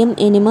 Barium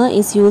enema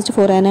is used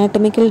for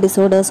anatomical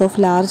disorders of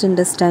large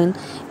intestine.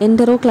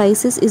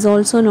 Enteroclysis is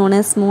also known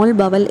as small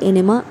bowel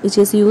enema, which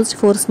is used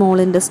for small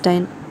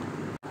intestine.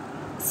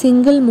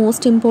 Single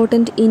most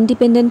important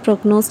independent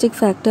prognostic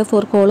factor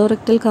for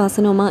colorectal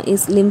carcinoma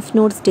is lymph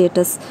node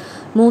status.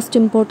 Most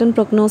important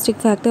prognostic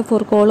factor for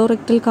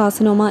colorectal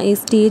carcinoma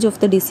is stage of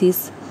the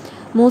disease.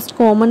 Most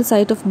common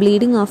site of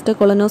bleeding after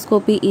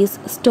colonoscopy is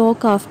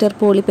stalk after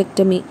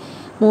polypectomy.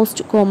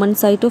 Most common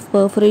site of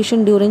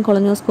perforation during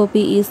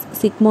colonoscopy is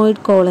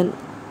sigmoid colon.